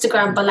have on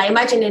Instagram, but like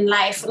imagine in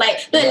life,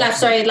 like not in life,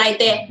 sorry, like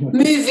they're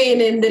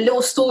moving in the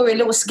little story,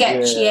 little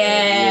sketch.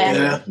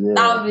 That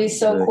would be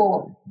so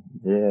cool.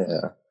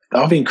 Yeah,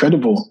 that would be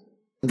incredible,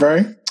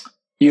 bro.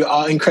 You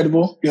are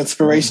incredible. You're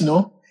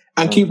inspirational,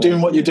 and keep doing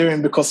what you're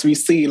doing, because we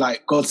see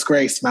like God's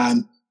grace,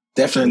 man.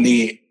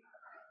 Definitely,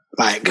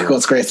 like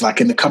God's grace.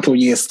 Like in a couple of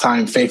years'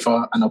 time,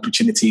 favor and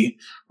opportunity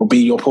will be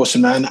your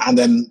portion, man, and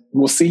then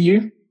we'll see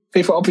you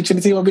faithful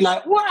opportunity will be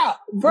like, wow,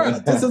 bro,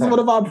 this is one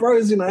of our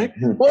bros, you know.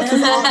 What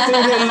is Art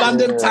doing in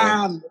London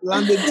town?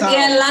 London town.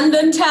 Yeah,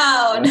 London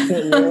town.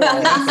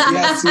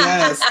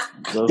 yes.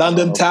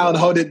 London town,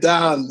 hold it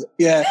down.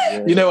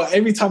 Yeah. You know what?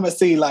 Every time I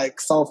see like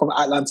someone from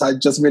Atlanta, I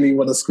just really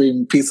want to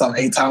scream peace out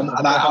A-Town.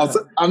 And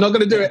I'm not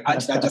going to do it.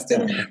 Actually, I just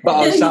did. But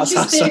I'll shout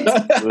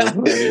Sasha.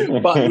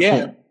 But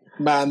yeah,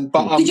 man.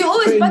 But did you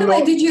always, by the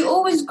way, did you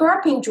always grow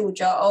up in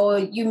Georgia, or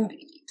you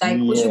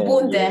was you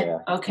born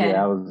there? Okay.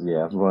 Yeah, I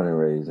was born and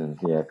raised in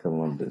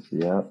Columbus.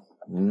 Yeah.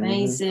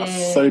 Amazing.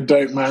 That's so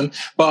dope, man.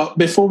 But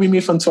before we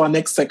move on to our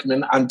next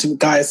segment, and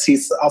guys,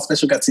 our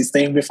special guest, he's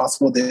staying with us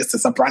for this.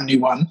 It's a brand new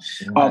one.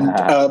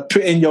 Put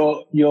in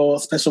your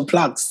special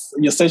plugs,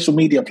 your social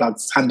media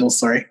plugs, handles,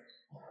 sorry.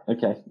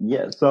 Okay,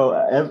 yeah. So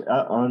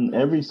on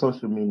every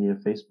social media,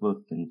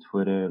 Facebook and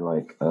Twitter,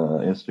 like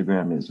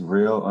Instagram is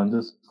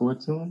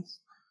real_tunes.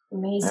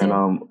 Amazing.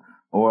 And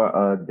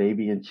or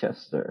Davian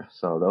Chester.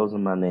 So those are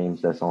my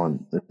names.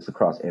 It's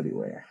across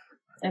everywhere.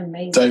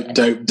 Amazing.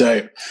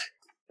 Dope.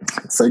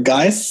 So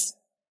guys,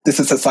 this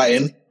is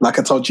exciting. Like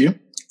I told you,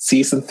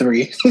 season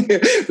 3.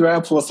 Right,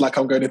 of course, like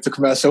I'm going into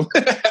commercial.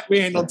 We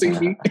ain't on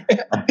TV.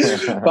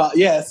 But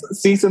yes,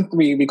 season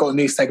 3, we got a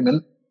new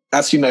segment.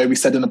 As you know, we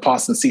said in the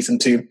past in season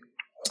 2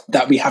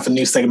 that we have a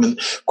new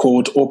segment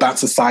called All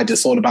Bounce Aside,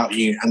 It's All About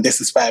You. And this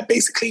is where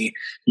basically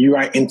you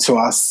write into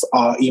us.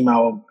 Our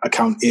email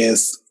account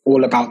is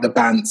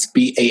allaboutthebants,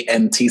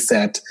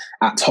 BANTZ,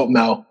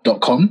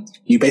 @hotmail.com.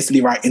 You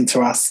basically write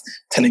into us,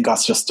 telling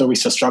us your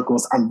stories, your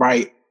struggles, and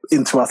write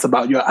into us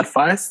about your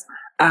advice.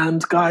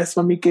 And guys,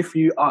 when we give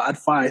you our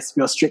advice,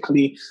 we are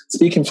strictly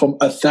speaking from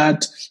a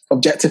third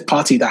objective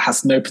party that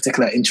has no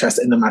particular interest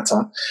in the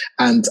matter.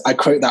 And I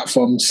quote that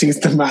from She's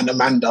the Man,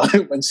 Amanda,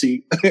 when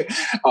she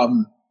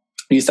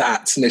used to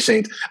act, no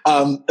shade.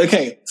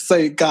 Okay,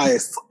 so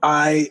guys,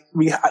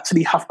 we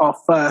actually have our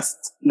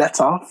first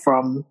letter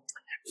from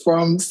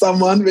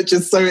someone, which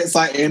is so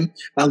exciting.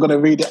 I'm going to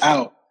read it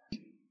out.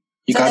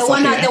 You guys they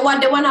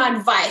want our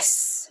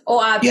advice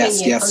or our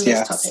opinion on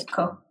this topic.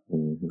 Cool.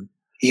 Mm-hmm.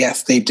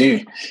 Yes, they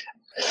do.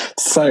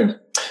 So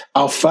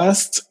our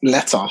first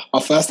letter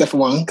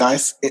one,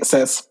 guys, it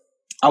says,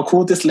 I'll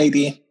call this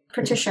lady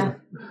Patricia.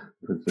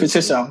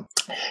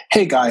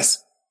 Hey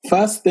guys,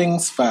 first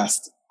things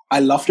first. I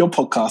love your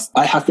podcast.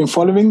 I have been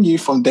following you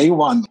from day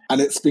one, and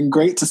it's been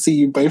great to see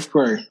you both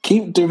grow.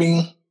 Keep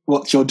doing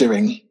what you're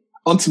doing.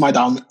 Onto my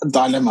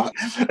dilemma.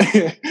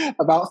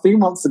 About 3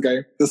 months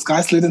ago, this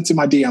guy slid into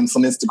my DMs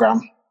on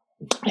Instagram.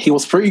 He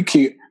was pretty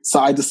cute, so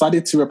I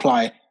decided to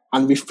reply,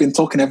 and we've been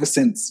talking ever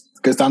since.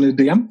 Goes down in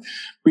the DM.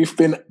 We've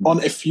been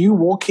on a few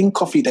walking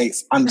coffee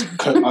dates, and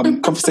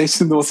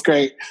conversation was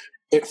great.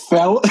 It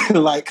felt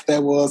like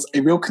there was a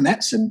real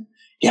connection.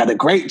 He had a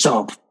great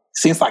job.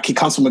 Seems like he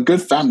comes from a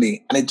good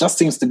family, and it just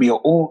seems to be an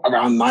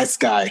all-around nice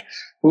guy.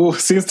 Ooh,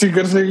 seems too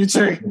good to be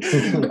true.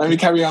 Let me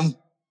carry on.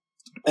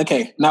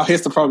 Okay, now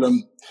here's the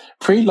problem.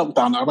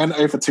 Pre-lockdown, I went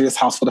over to his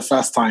house for the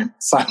first time.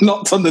 So I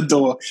knocked on the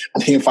door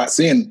and he invites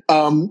me in.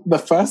 The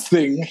first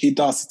thing he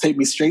does is take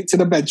me straight to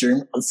the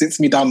bedroom and sits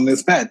me down on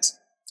his bed,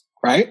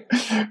 right?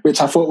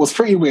 Which I thought was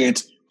pretty weird,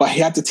 but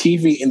he had the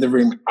TV in the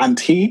room and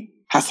he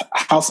has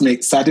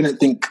housemates, so I didn't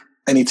think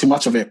any too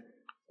much of it.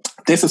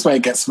 This is where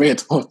it gets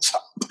weird.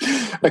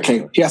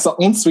 Okay, he has an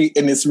ensuite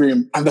in his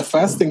room, and the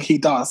first thing he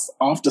does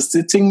after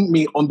sitting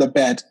me on the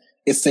bed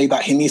is say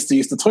that he needs to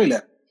use the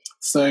toilet.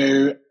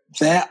 So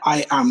there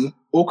I am,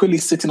 awkwardly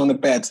sitting on the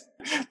bed.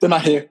 Then I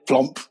hear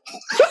plomp.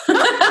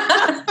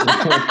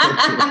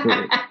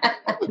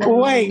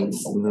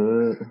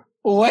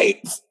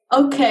 Wait.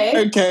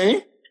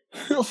 Okay.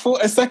 For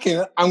a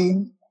second,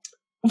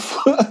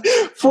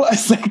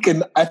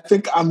 I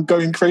think I'm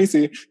going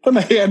crazy. Then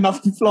I hear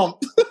another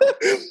plomp.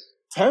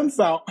 Turns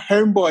out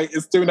homeboy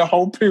is doing a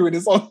whole poo in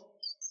his on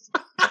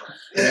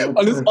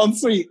his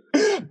ensuite.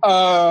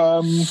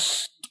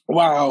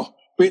 Wow.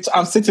 Which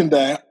I'm sitting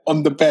there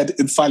on the bed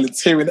in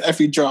silence, hearing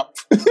every drop.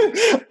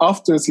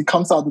 Afterwards, he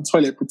comes out of the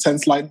toilet,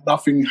 pretends like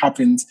nothing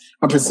happened,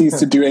 and proceeds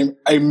to do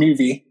a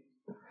movie.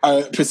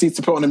 Proceeds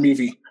to put on a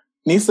movie.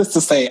 Needless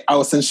to say, I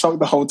was in shock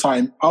the whole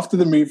time. After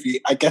the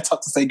movie, I get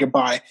up to say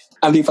goodbye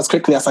and leave as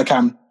quickly as I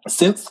can.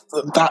 Since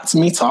that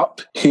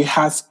meetup, he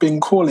has been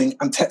calling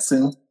and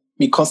texting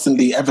me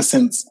constantly ever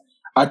since.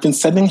 I've been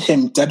sending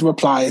him dead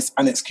replies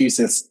and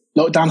excuses.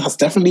 Lockdown has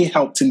definitely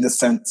helped in this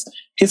sense.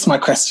 Here's my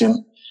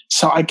question.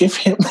 Should I give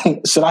him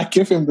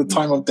the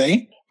time of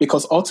day?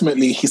 Because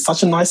ultimately, he's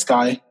such a nice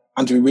guy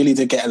and we really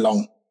did get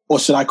along. Or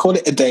should I call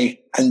it a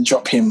day and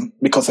drop him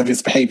because of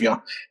his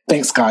behavior?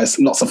 Thanks, guys.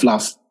 Lots of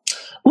love.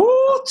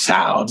 Ooh,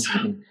 child.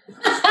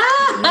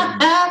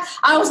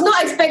 I was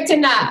not expecting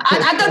that.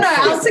 I don't know.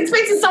 I was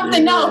expecting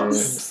something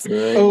else.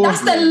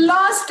 That's the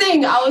last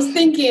thing I was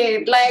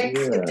thinking. Like...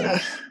 Yeah.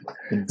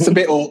 It's a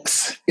bit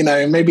orcs,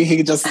 maybe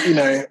he just,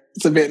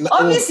 it's a bit...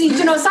 Obviously,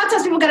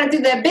 sometimes people gotta do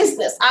their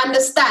business. I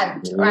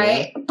understand,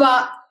 right?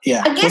 But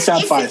yeah, I guess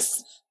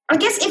advice?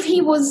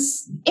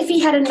 If he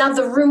had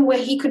another room where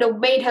he could have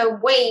made her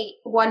wait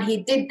when he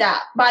did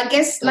that. But I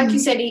guess, like you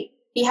said,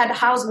 he had a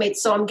housemate,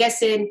 so I'm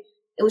guessing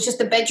it was just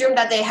the bedroom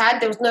that they had.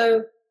 There was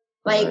no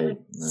like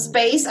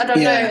space. I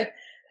don't know.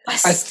 But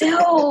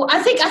still,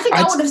 I think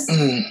I would have.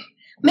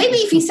 Maybe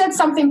if he said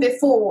something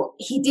before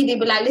he did, he'd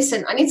be like,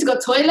 "Listen, I need to go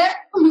toilet.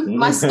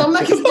 My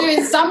stomach is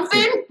doing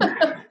something.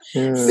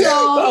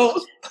 So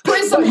put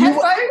in some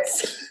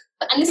headphones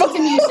and listen to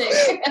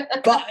music."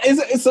 But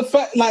it's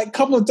a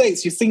couple of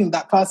dates you're seeing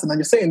that person and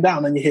you're sitting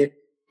down and you hear.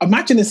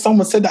 Imagine if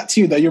someone said that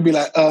to you, that you'll be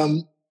like,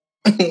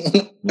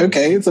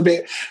 okay, it's a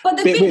bit. But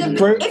the bit thing,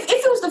 weird. if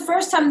it was the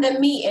first time they're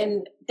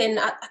meeting, then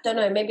I don't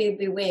know, maybe it'd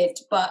be weird.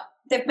 But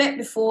they've met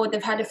before,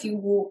 they've had a few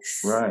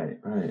walks. Right.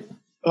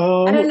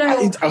 I don't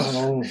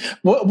know.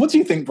 What do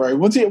you think, bro?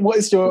 Do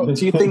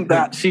you think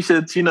that she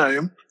should,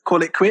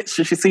 call it quits?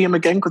 Should she see him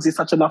again because he's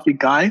such a lovely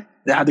guy?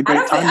 They had a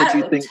great time. What do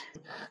you think?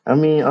 I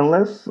mean,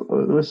 unless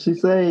what she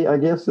say, I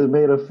guess it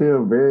made her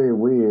feel very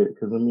weird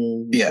because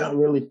you can't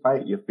really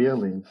fight your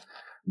feelings.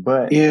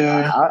 But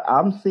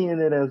I'm seeing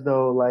it as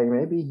though like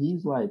maybe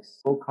he's like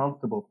so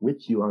comfortable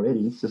with you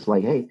already. It's just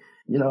like, hey,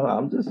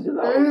 I'm just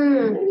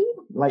maybe,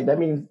 like that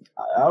means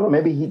I don't know.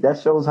 Maybe that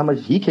shows how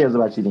much he cares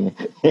about you. Then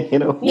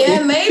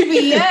Yeah, maybe.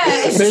 Yeah,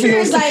 it's true.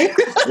 It's like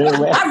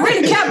I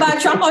really care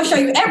about you. I'm gonna show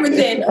you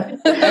everything.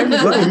 Look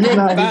at me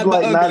now. He's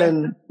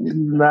like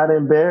not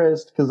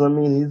embarrassed because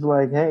he's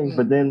like, hey.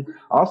 But then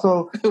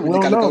also, we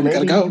don't know.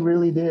 Maybe he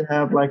really did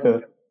have like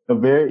a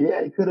very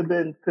it could have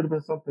been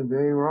something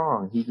very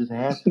wrong. He just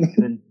had to,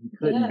 and he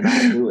couldn't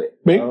not do it.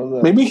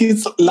 Maybe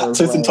he's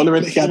lactose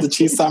intolerant. He had the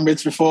cheese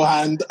sandwich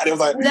beforehand, and it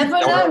was like never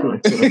know.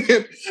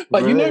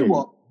 But you know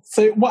what?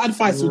 So, what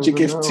advice would you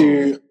give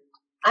to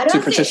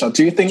Patricia?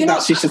 Do you think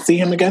that she should see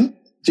him again?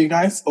 Do you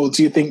guys, or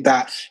do you think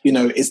that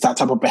it's that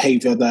type of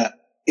behavior that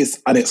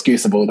is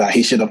unexcusable, that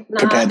he should have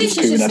prepared this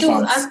poo in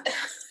advance?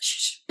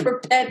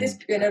 Prepare this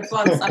poo in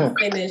advance. I'm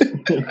finished.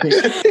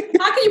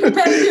 How can you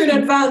prepare poo in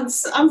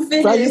advance? I'm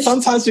finished. Right,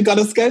 sometimes you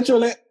gotta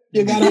schedule it.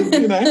 You gotta,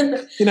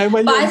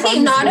 when. But I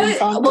think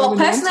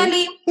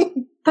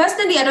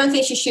personally, I don't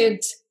think she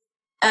should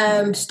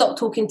stop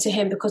talking to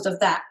him because of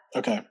that.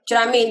 Okay. Do you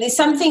know what I mean? It's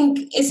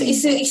something.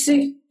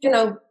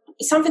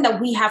 It's something that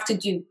we have to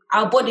do.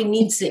 Our body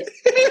needs it.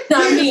 You know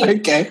what I mean?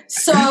 Okay.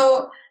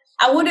 So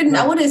I wouldn't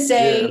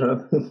say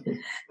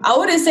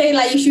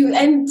like you should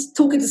end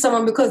talking to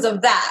someone because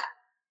of that.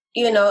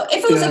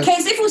 If it was a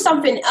case, if it was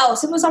something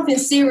else, if it was something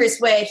serious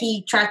where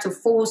he tried to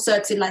force her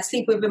to like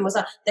sleep with him or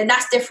something, then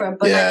that's different.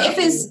 But like,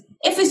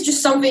 if it's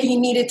just something he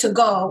needed to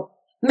go,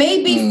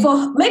 maybe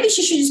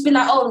she should just be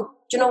like, oh,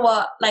 do you know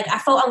what? Like, I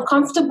felt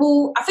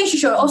uncomfortable. I think she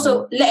should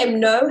also let him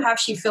know how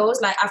she feels.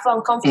 Like, I felt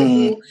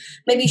uncomfortable.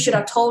 Maybe you should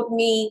have told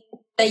me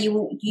that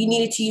you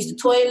needed to use the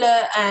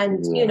toilet,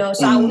 and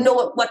so I would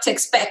know what to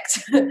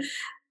expect.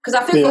 Because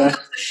I think it was a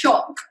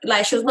shock.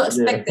 Like, she was not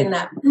expecting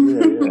that.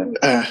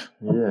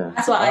 Yeah.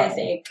 That's what I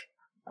think.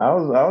 I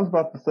was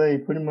about to say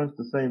pretty much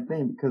the same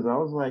thing, because I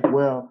was like,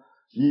 well,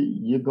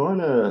 you're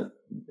gonna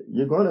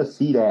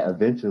see that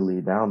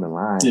eventually down the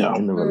line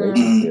in the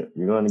relationship.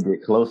 You're gonna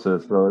get closer.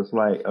 So it's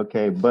like,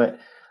 okay, but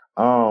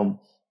I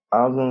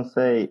was gonna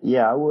say,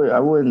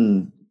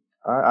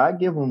 I'd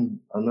give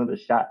him another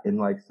shot and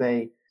like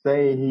say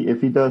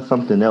if he does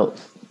something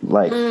else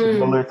like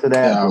similar to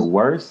that or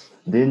worse,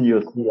 then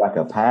you'll see like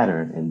a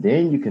pattern, and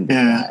then you can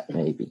decide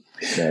maybe.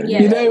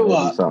 You know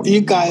what?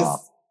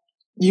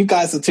 You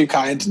guys are too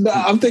kind. No,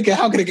 I'm thinking,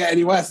 how can it get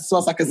any worse? It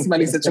smells like a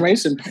smelly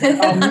situation.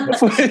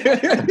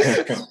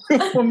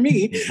 For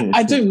me,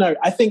 I don't know.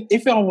 I think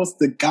if I was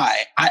the guy,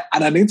 I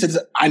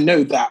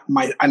know that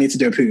I need to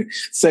do a poo.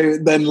 So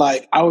then,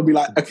 like, I would be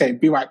like, okay,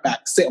 be right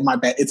back. Sit on my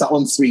bed. It's an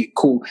ensuite,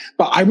 cool.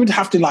 But I would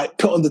have to like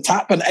put on the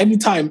tap, and every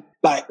time.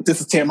 Like, this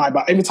is TMI,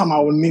 but every time I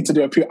would need to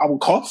do a poo, I would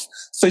cough,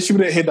 so she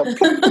wouldn't hear the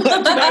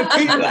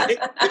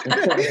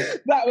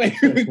that way,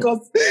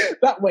 because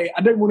that way,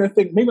 I don't want to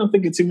think, maybe I'm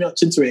thinking too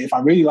much into it. If I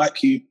really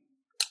like you,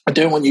 I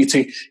don't want you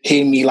to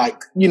hear me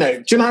like, do you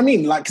know what I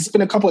mean? Like, it's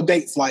been a couple of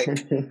dates,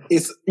 like,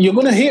 you're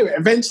going to hear it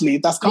eventually,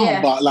 that's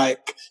calm, but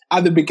like,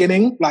 at the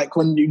beginning, like,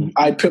 when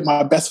I put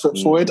my best foot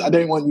forward, I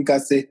don't want you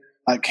guys to,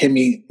 like, hear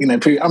me,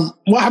 poo.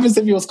 What happens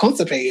if you was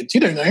constipated? You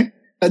don't know.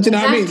 Do you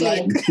know what I mean?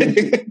 Like,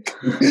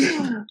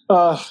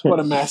 what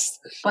a mess.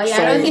 But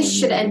I don't think she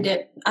should end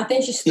it. I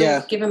think she should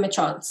still give him a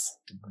chance.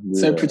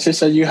 So,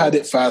 Patricia, you heard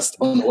it first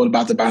on All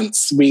About the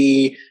Bants.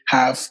 We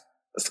have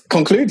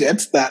concluded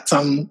that,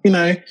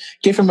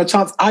 give him a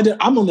chance.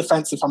 I'm on the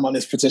fence, if I'm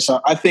honest,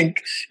 Patricia. I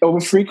think it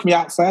will freak me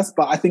out first,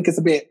 but I think it's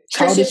a bit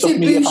childish of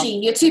me.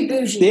 You're too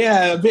bougie.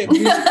 Yeah, a bit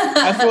bougie.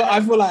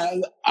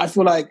 I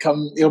feel like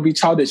it'll be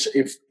childish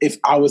if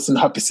I was in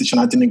her position,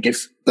 I didn't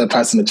give the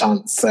person a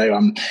chance.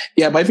 So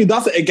but if he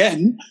does it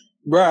again,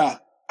 bruh,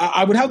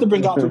 I would have to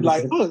bring up with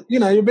like, oh,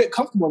 you're a bit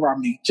comfortable around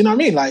me. Do you know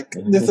what I mean? Like,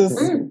 this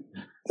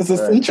is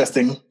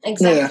interesting.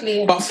 Exactly.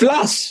 Yeah. But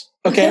flush.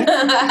 Okay,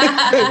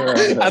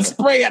 and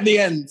spray at the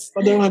end.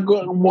 I don't want to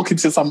go and walk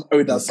into some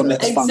odor, some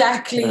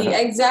exactly.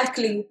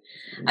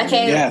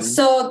 Okay,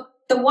 so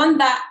the one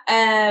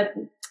that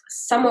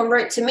someone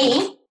wrote to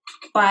me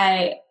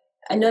by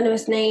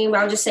anonymous name,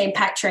 I'll just say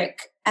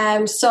Patrick.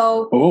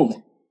 So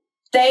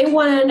they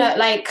want to know,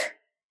 like,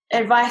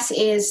 advice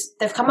is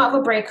they've come out of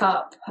a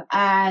breakup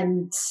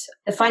and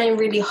they're finding it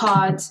really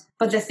hard.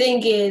 But the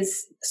thing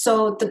is,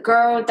 so the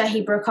girl that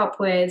he broke up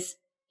with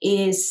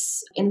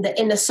is in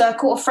the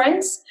circle of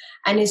friends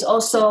and is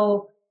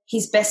also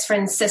his best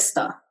friend's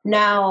sister.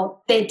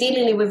 Now, they're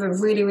dealing with it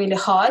really, really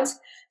hard.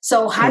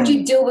 So how do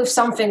you deal with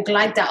something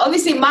like that?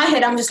 Obviously, in my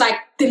head, I'm just like,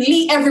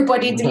 delete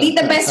everybody, delete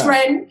the best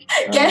friend,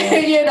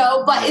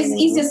 but it's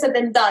easier said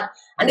than done.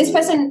 And this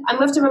person, I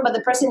have to remember, the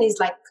person is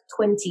like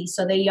 20,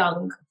 so they're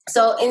young.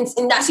 So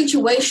in that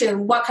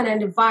situation, what kind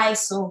of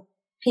advice or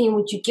opinion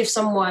would you give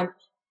someone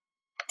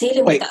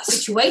dealing with that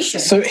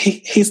situation? So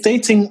he's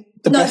dating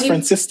the best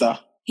friend's sister?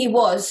 He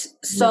was.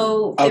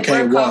 So they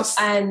broke up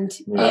and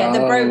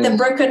they're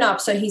broken up.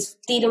 So he's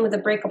dealing with the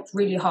breakup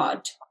really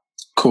hard.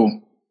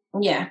 Cool.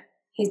 Yeah.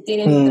 He's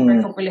dealing with the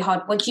breakup really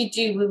hard. What do you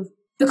do with...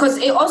 Because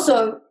it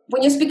also,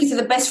 when you're speaking to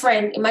the best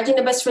friend, imagine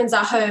the best friend's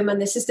at home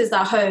and the sister's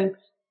at home.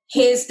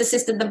 Here's the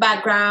sister in the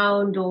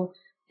background, or,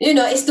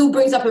 it still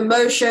brings up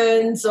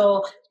emotions,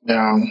 or...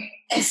 Yeah.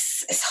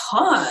 It's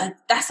hard.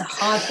 That's a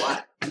hard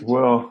one.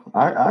 Well,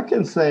 I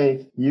can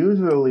say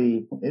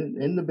usually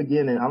in the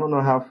beginning, I don't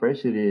know how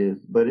fresh it is,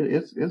 but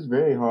it's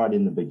very hard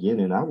in the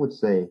beginning. I would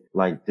say,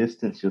 like,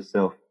 distance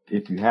yourself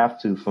if you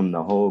have to from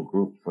the whole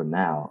group for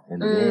now,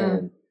 and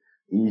then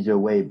ease your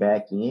way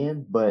back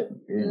in. But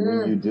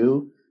when you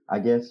do, I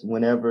guess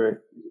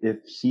if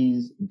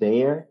she's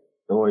there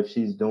or if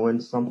she's doing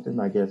something,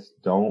 I guess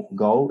don't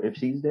go if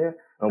she's there.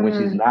 Or when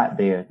she's not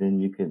there, then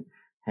you can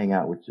hang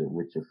out with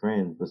your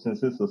friends. But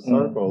since it's a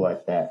circle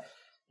like that,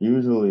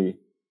 usually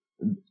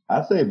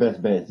I say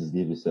best bet is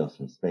give yourself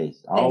some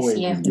space. Always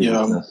give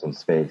yourself some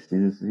space.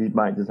 You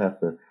might just have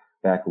to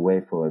back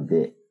away for a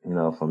bit,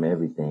 from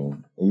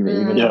everything,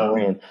 even your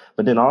friend.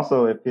 But then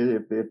also if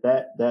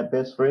that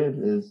best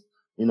friend is,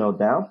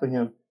 down for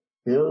him,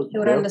 they'll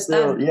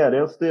understand.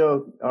 They'll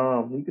still,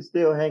 you can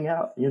still hang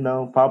out,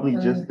 probably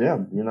just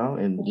them,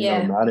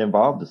 and, not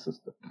involve the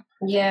sister.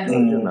 Yeah.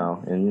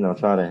 And,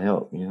 try to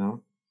help,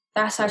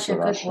 That's actually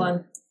a good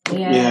one.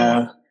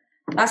 Yeah.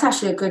 That's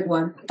actually a good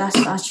one. That's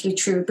actually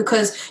true,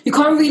 because you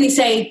can't really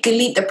say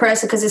delete the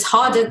person, because it's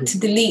harder to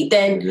delete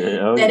than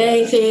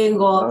anything,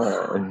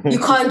 or you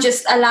can't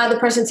just allow the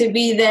person to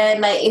be there.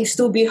 Like, it'll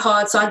still be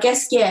hard. So I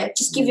guess,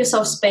 just give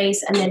yourself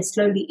space and then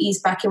slowly ease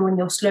back in when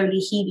you're slowly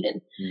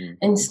healing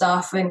and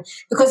stuff. And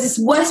because it's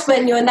worse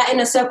when you're in that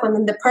inner circle and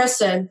then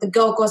the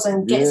girl goes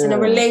and gets in a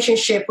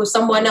relationship with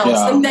someone else,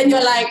 and then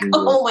you're like,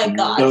 oh my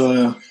God,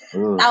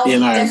 that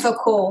was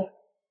difficult.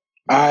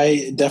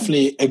 I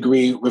definitely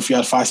agree with your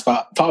advice,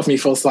 but part of me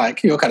feels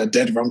like you're kind of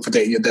dead wrong for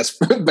dating your best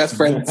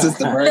friend's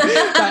sister, bro. Like,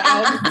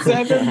 out of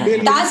 7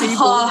 billion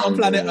people on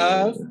planet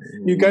Earth,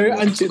 you go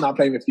and not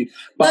playing with you.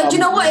 But do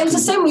you know what? It was the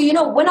same way.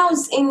 When I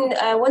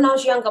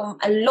was younger,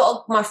 a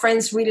lot of my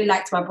friends really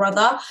liked my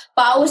brother,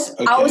 but I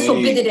always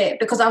forbidden it,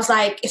 because I was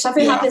like, if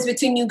something happens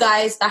between you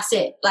guys, that's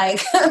it.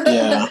 Like,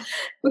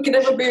 we can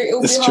never be.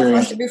 It'll be hard for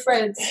us to be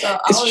friends. So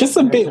it's just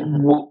a bit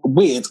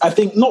weird. I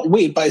think not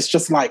weird, but it's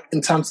just like in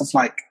terms of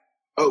like.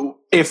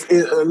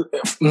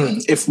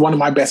 If one of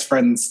my best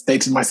friends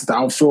dated my sister,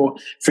 I'll feel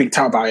freaked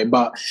out about it.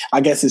 But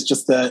I guess it's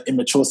just the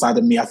immature side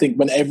of me. I think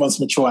when everyone's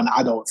mature and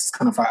adults, it's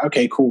kind of like,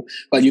 okay, cool.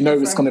 But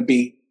it's going to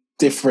be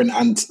different.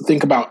 And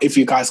think about if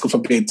you guys, God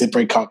forbid, did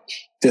break up,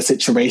 the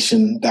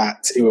situation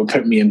that it will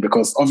put me in.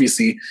 Because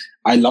obviously,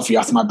 I love you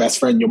as my best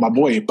friend. You're my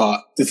boy,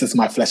 but this is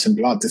my flesh and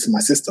blood. This is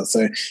my sister.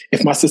 So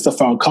if my sister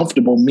felt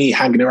comfortable me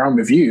hanging around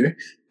with you,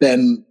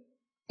 then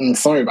I'm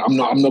sorry, but I'm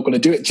not going to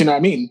do it. Do you know what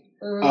I mean?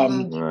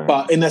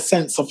 But in a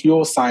sense of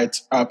your side,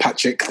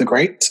 Patrick the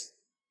Great,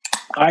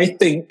 I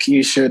think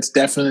you should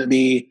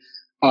definitely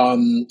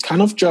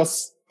kind of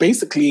just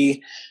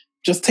basically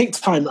just take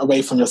time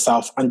away from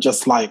yourself and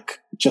just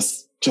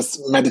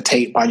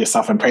meditate by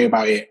yourself and pray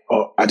about it.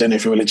 Or I don't know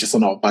if you're religious or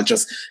not, but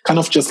just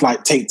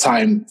take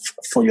time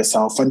for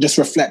yourself and just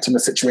reflect on the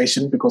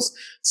situation, because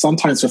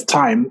sometimes with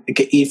time it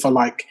could either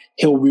like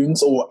heal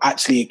wounds, or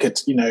actually it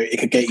could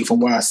get even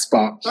worse.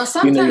 But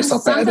you know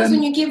yourself better. Sometimes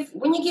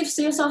when you give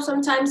to yourself,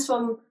 sometimes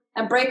from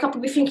a breakup,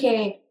 you'll be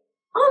thinking,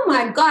 oh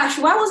my gosh,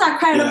 why was I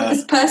crying over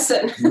this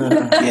person? Why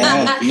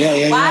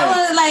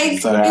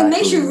was it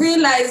makes you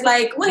realize,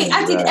 like, wait,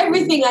 I did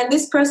everything and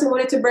this person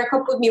wanted to break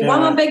up with me. Why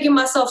am I begging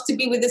myself to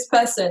be with this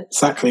person?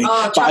 Exactly.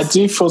 But I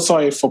do feel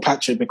sorry for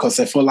Patrick, because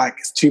I feel like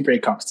it's 2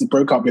 breakups. He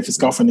broke up with his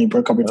girlfriend and he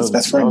broke up with his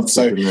best friend.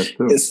 So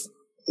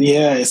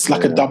it's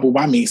like a double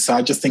whammy. So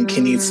I just think he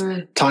needs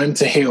time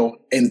to heal,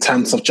 in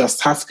terms of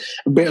just have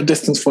a bit of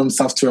distance for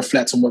himself to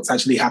reflect on what's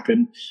actually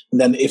happened. And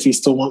then if he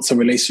still wants a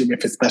relationship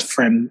with his best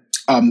friend,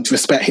 to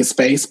respect his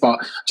space, but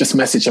just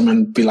message him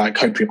and be like,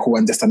 hope you're cool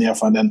and this and the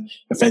other, and then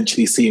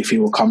eventually see if he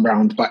will come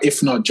round. But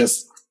if not,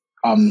 just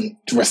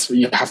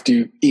you have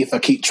to either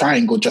keep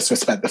trying or just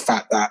respect the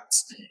fact that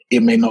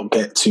it may not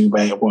get to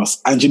where it was.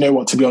 And you know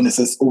what, to be honest,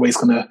 it's always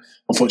going to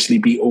unfortunately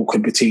be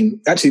awkward between,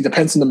 actually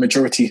depends on the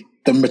maturity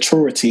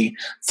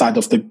side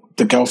of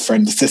the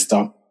girlfriend, the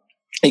sister.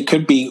 It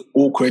could be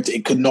awkward,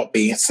 it could not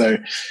be. So,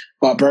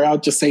 but bro, I'll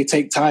just say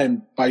take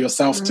time by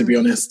yourself, to be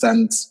honest.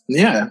 And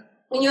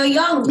When you're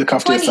young, Look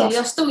after 20, yourself.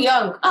 you're still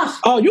young.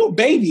 Oh, you're a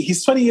baby.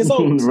 He's 20 years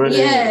old. Really?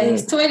 Yeah,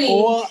 he's 20.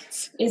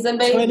 What? He's a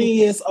baby. 20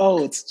 years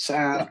old.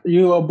 Child.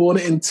 You were born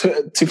in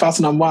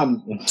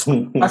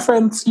 2001. My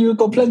friends, you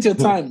got plenty of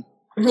time.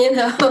 You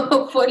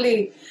know,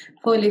 fully.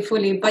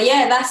 But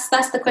yeah,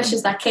 that's the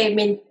questions that came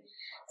in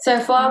so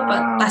far. Wow.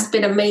 But that's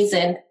been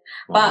amazing.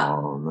 But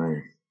Oh,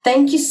 man.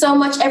 thank you so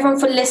much, everyone,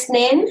 for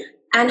listening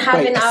and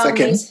having Wait a our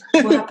second.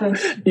 What happened?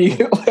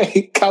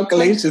 Wait,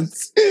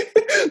 calculations.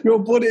 You're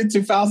born in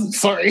 2000.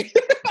 Sorry.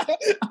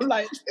 I'm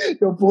like,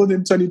 you're born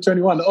in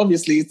 2021.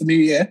 Obviously, it's the new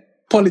year.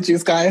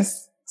 Apologies,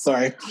 guys.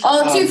 Sorry.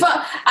 Oh, too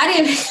far. I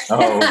didn't.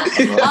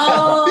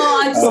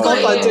 I just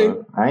got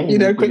it. I ain't You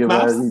know, even quick think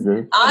about maths. it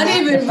either. I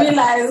didn't even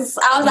realize.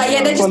 I was like,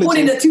 yeah, they're just born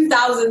in the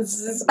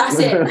 2000s. That's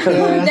it.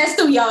 Yeah. They're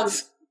still young.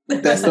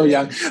 They're still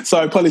young.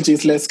 So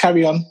apologies. Let's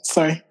carry on.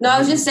 Sorry. No, I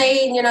was just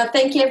saying,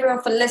 thank you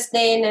everyone for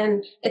listening,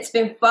 and it's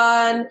been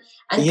fun.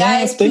 And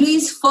Yes, guys,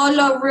 please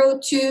follow Real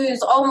Tunes.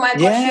 Oh my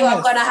gosh, you are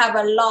Yes. gonna have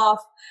a laugh.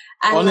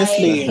 And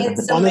Honestly,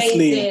 it's amazing.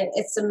 honestly.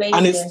 It's amazing.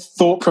 And it's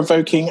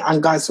thought-provoking.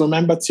 And guys,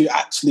 remember to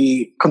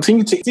actually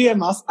continue to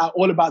DM us at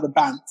All About the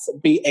Bants,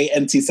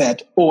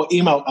 BANTZ, or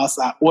email us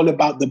at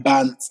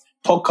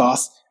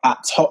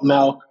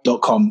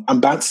allaboutthebantspodcast@hotmail.com.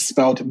 And Bants is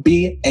spelled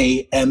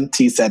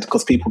BANTZ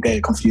because people get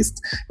it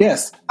confused.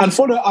 Yes. And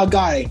follow our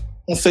guy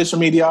on social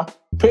media.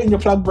 Put in your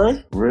plug, bro.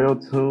 Real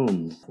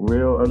Tunes,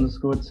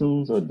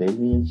 Real_Tunes, or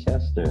Davian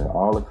Chester,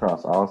 all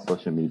across all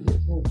social media.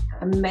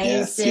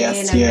 Amazing,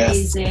 Yes.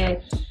 amazing.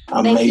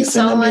 Thank you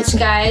so much,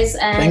 guys.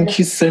 And thank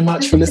you so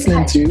much for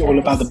listening to All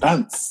About the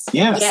Bants.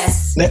 Yes.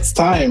 Yes. Next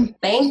time.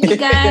 Thank you,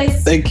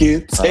 guys. Thank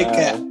you. Take Bye.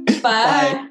 care. Bye.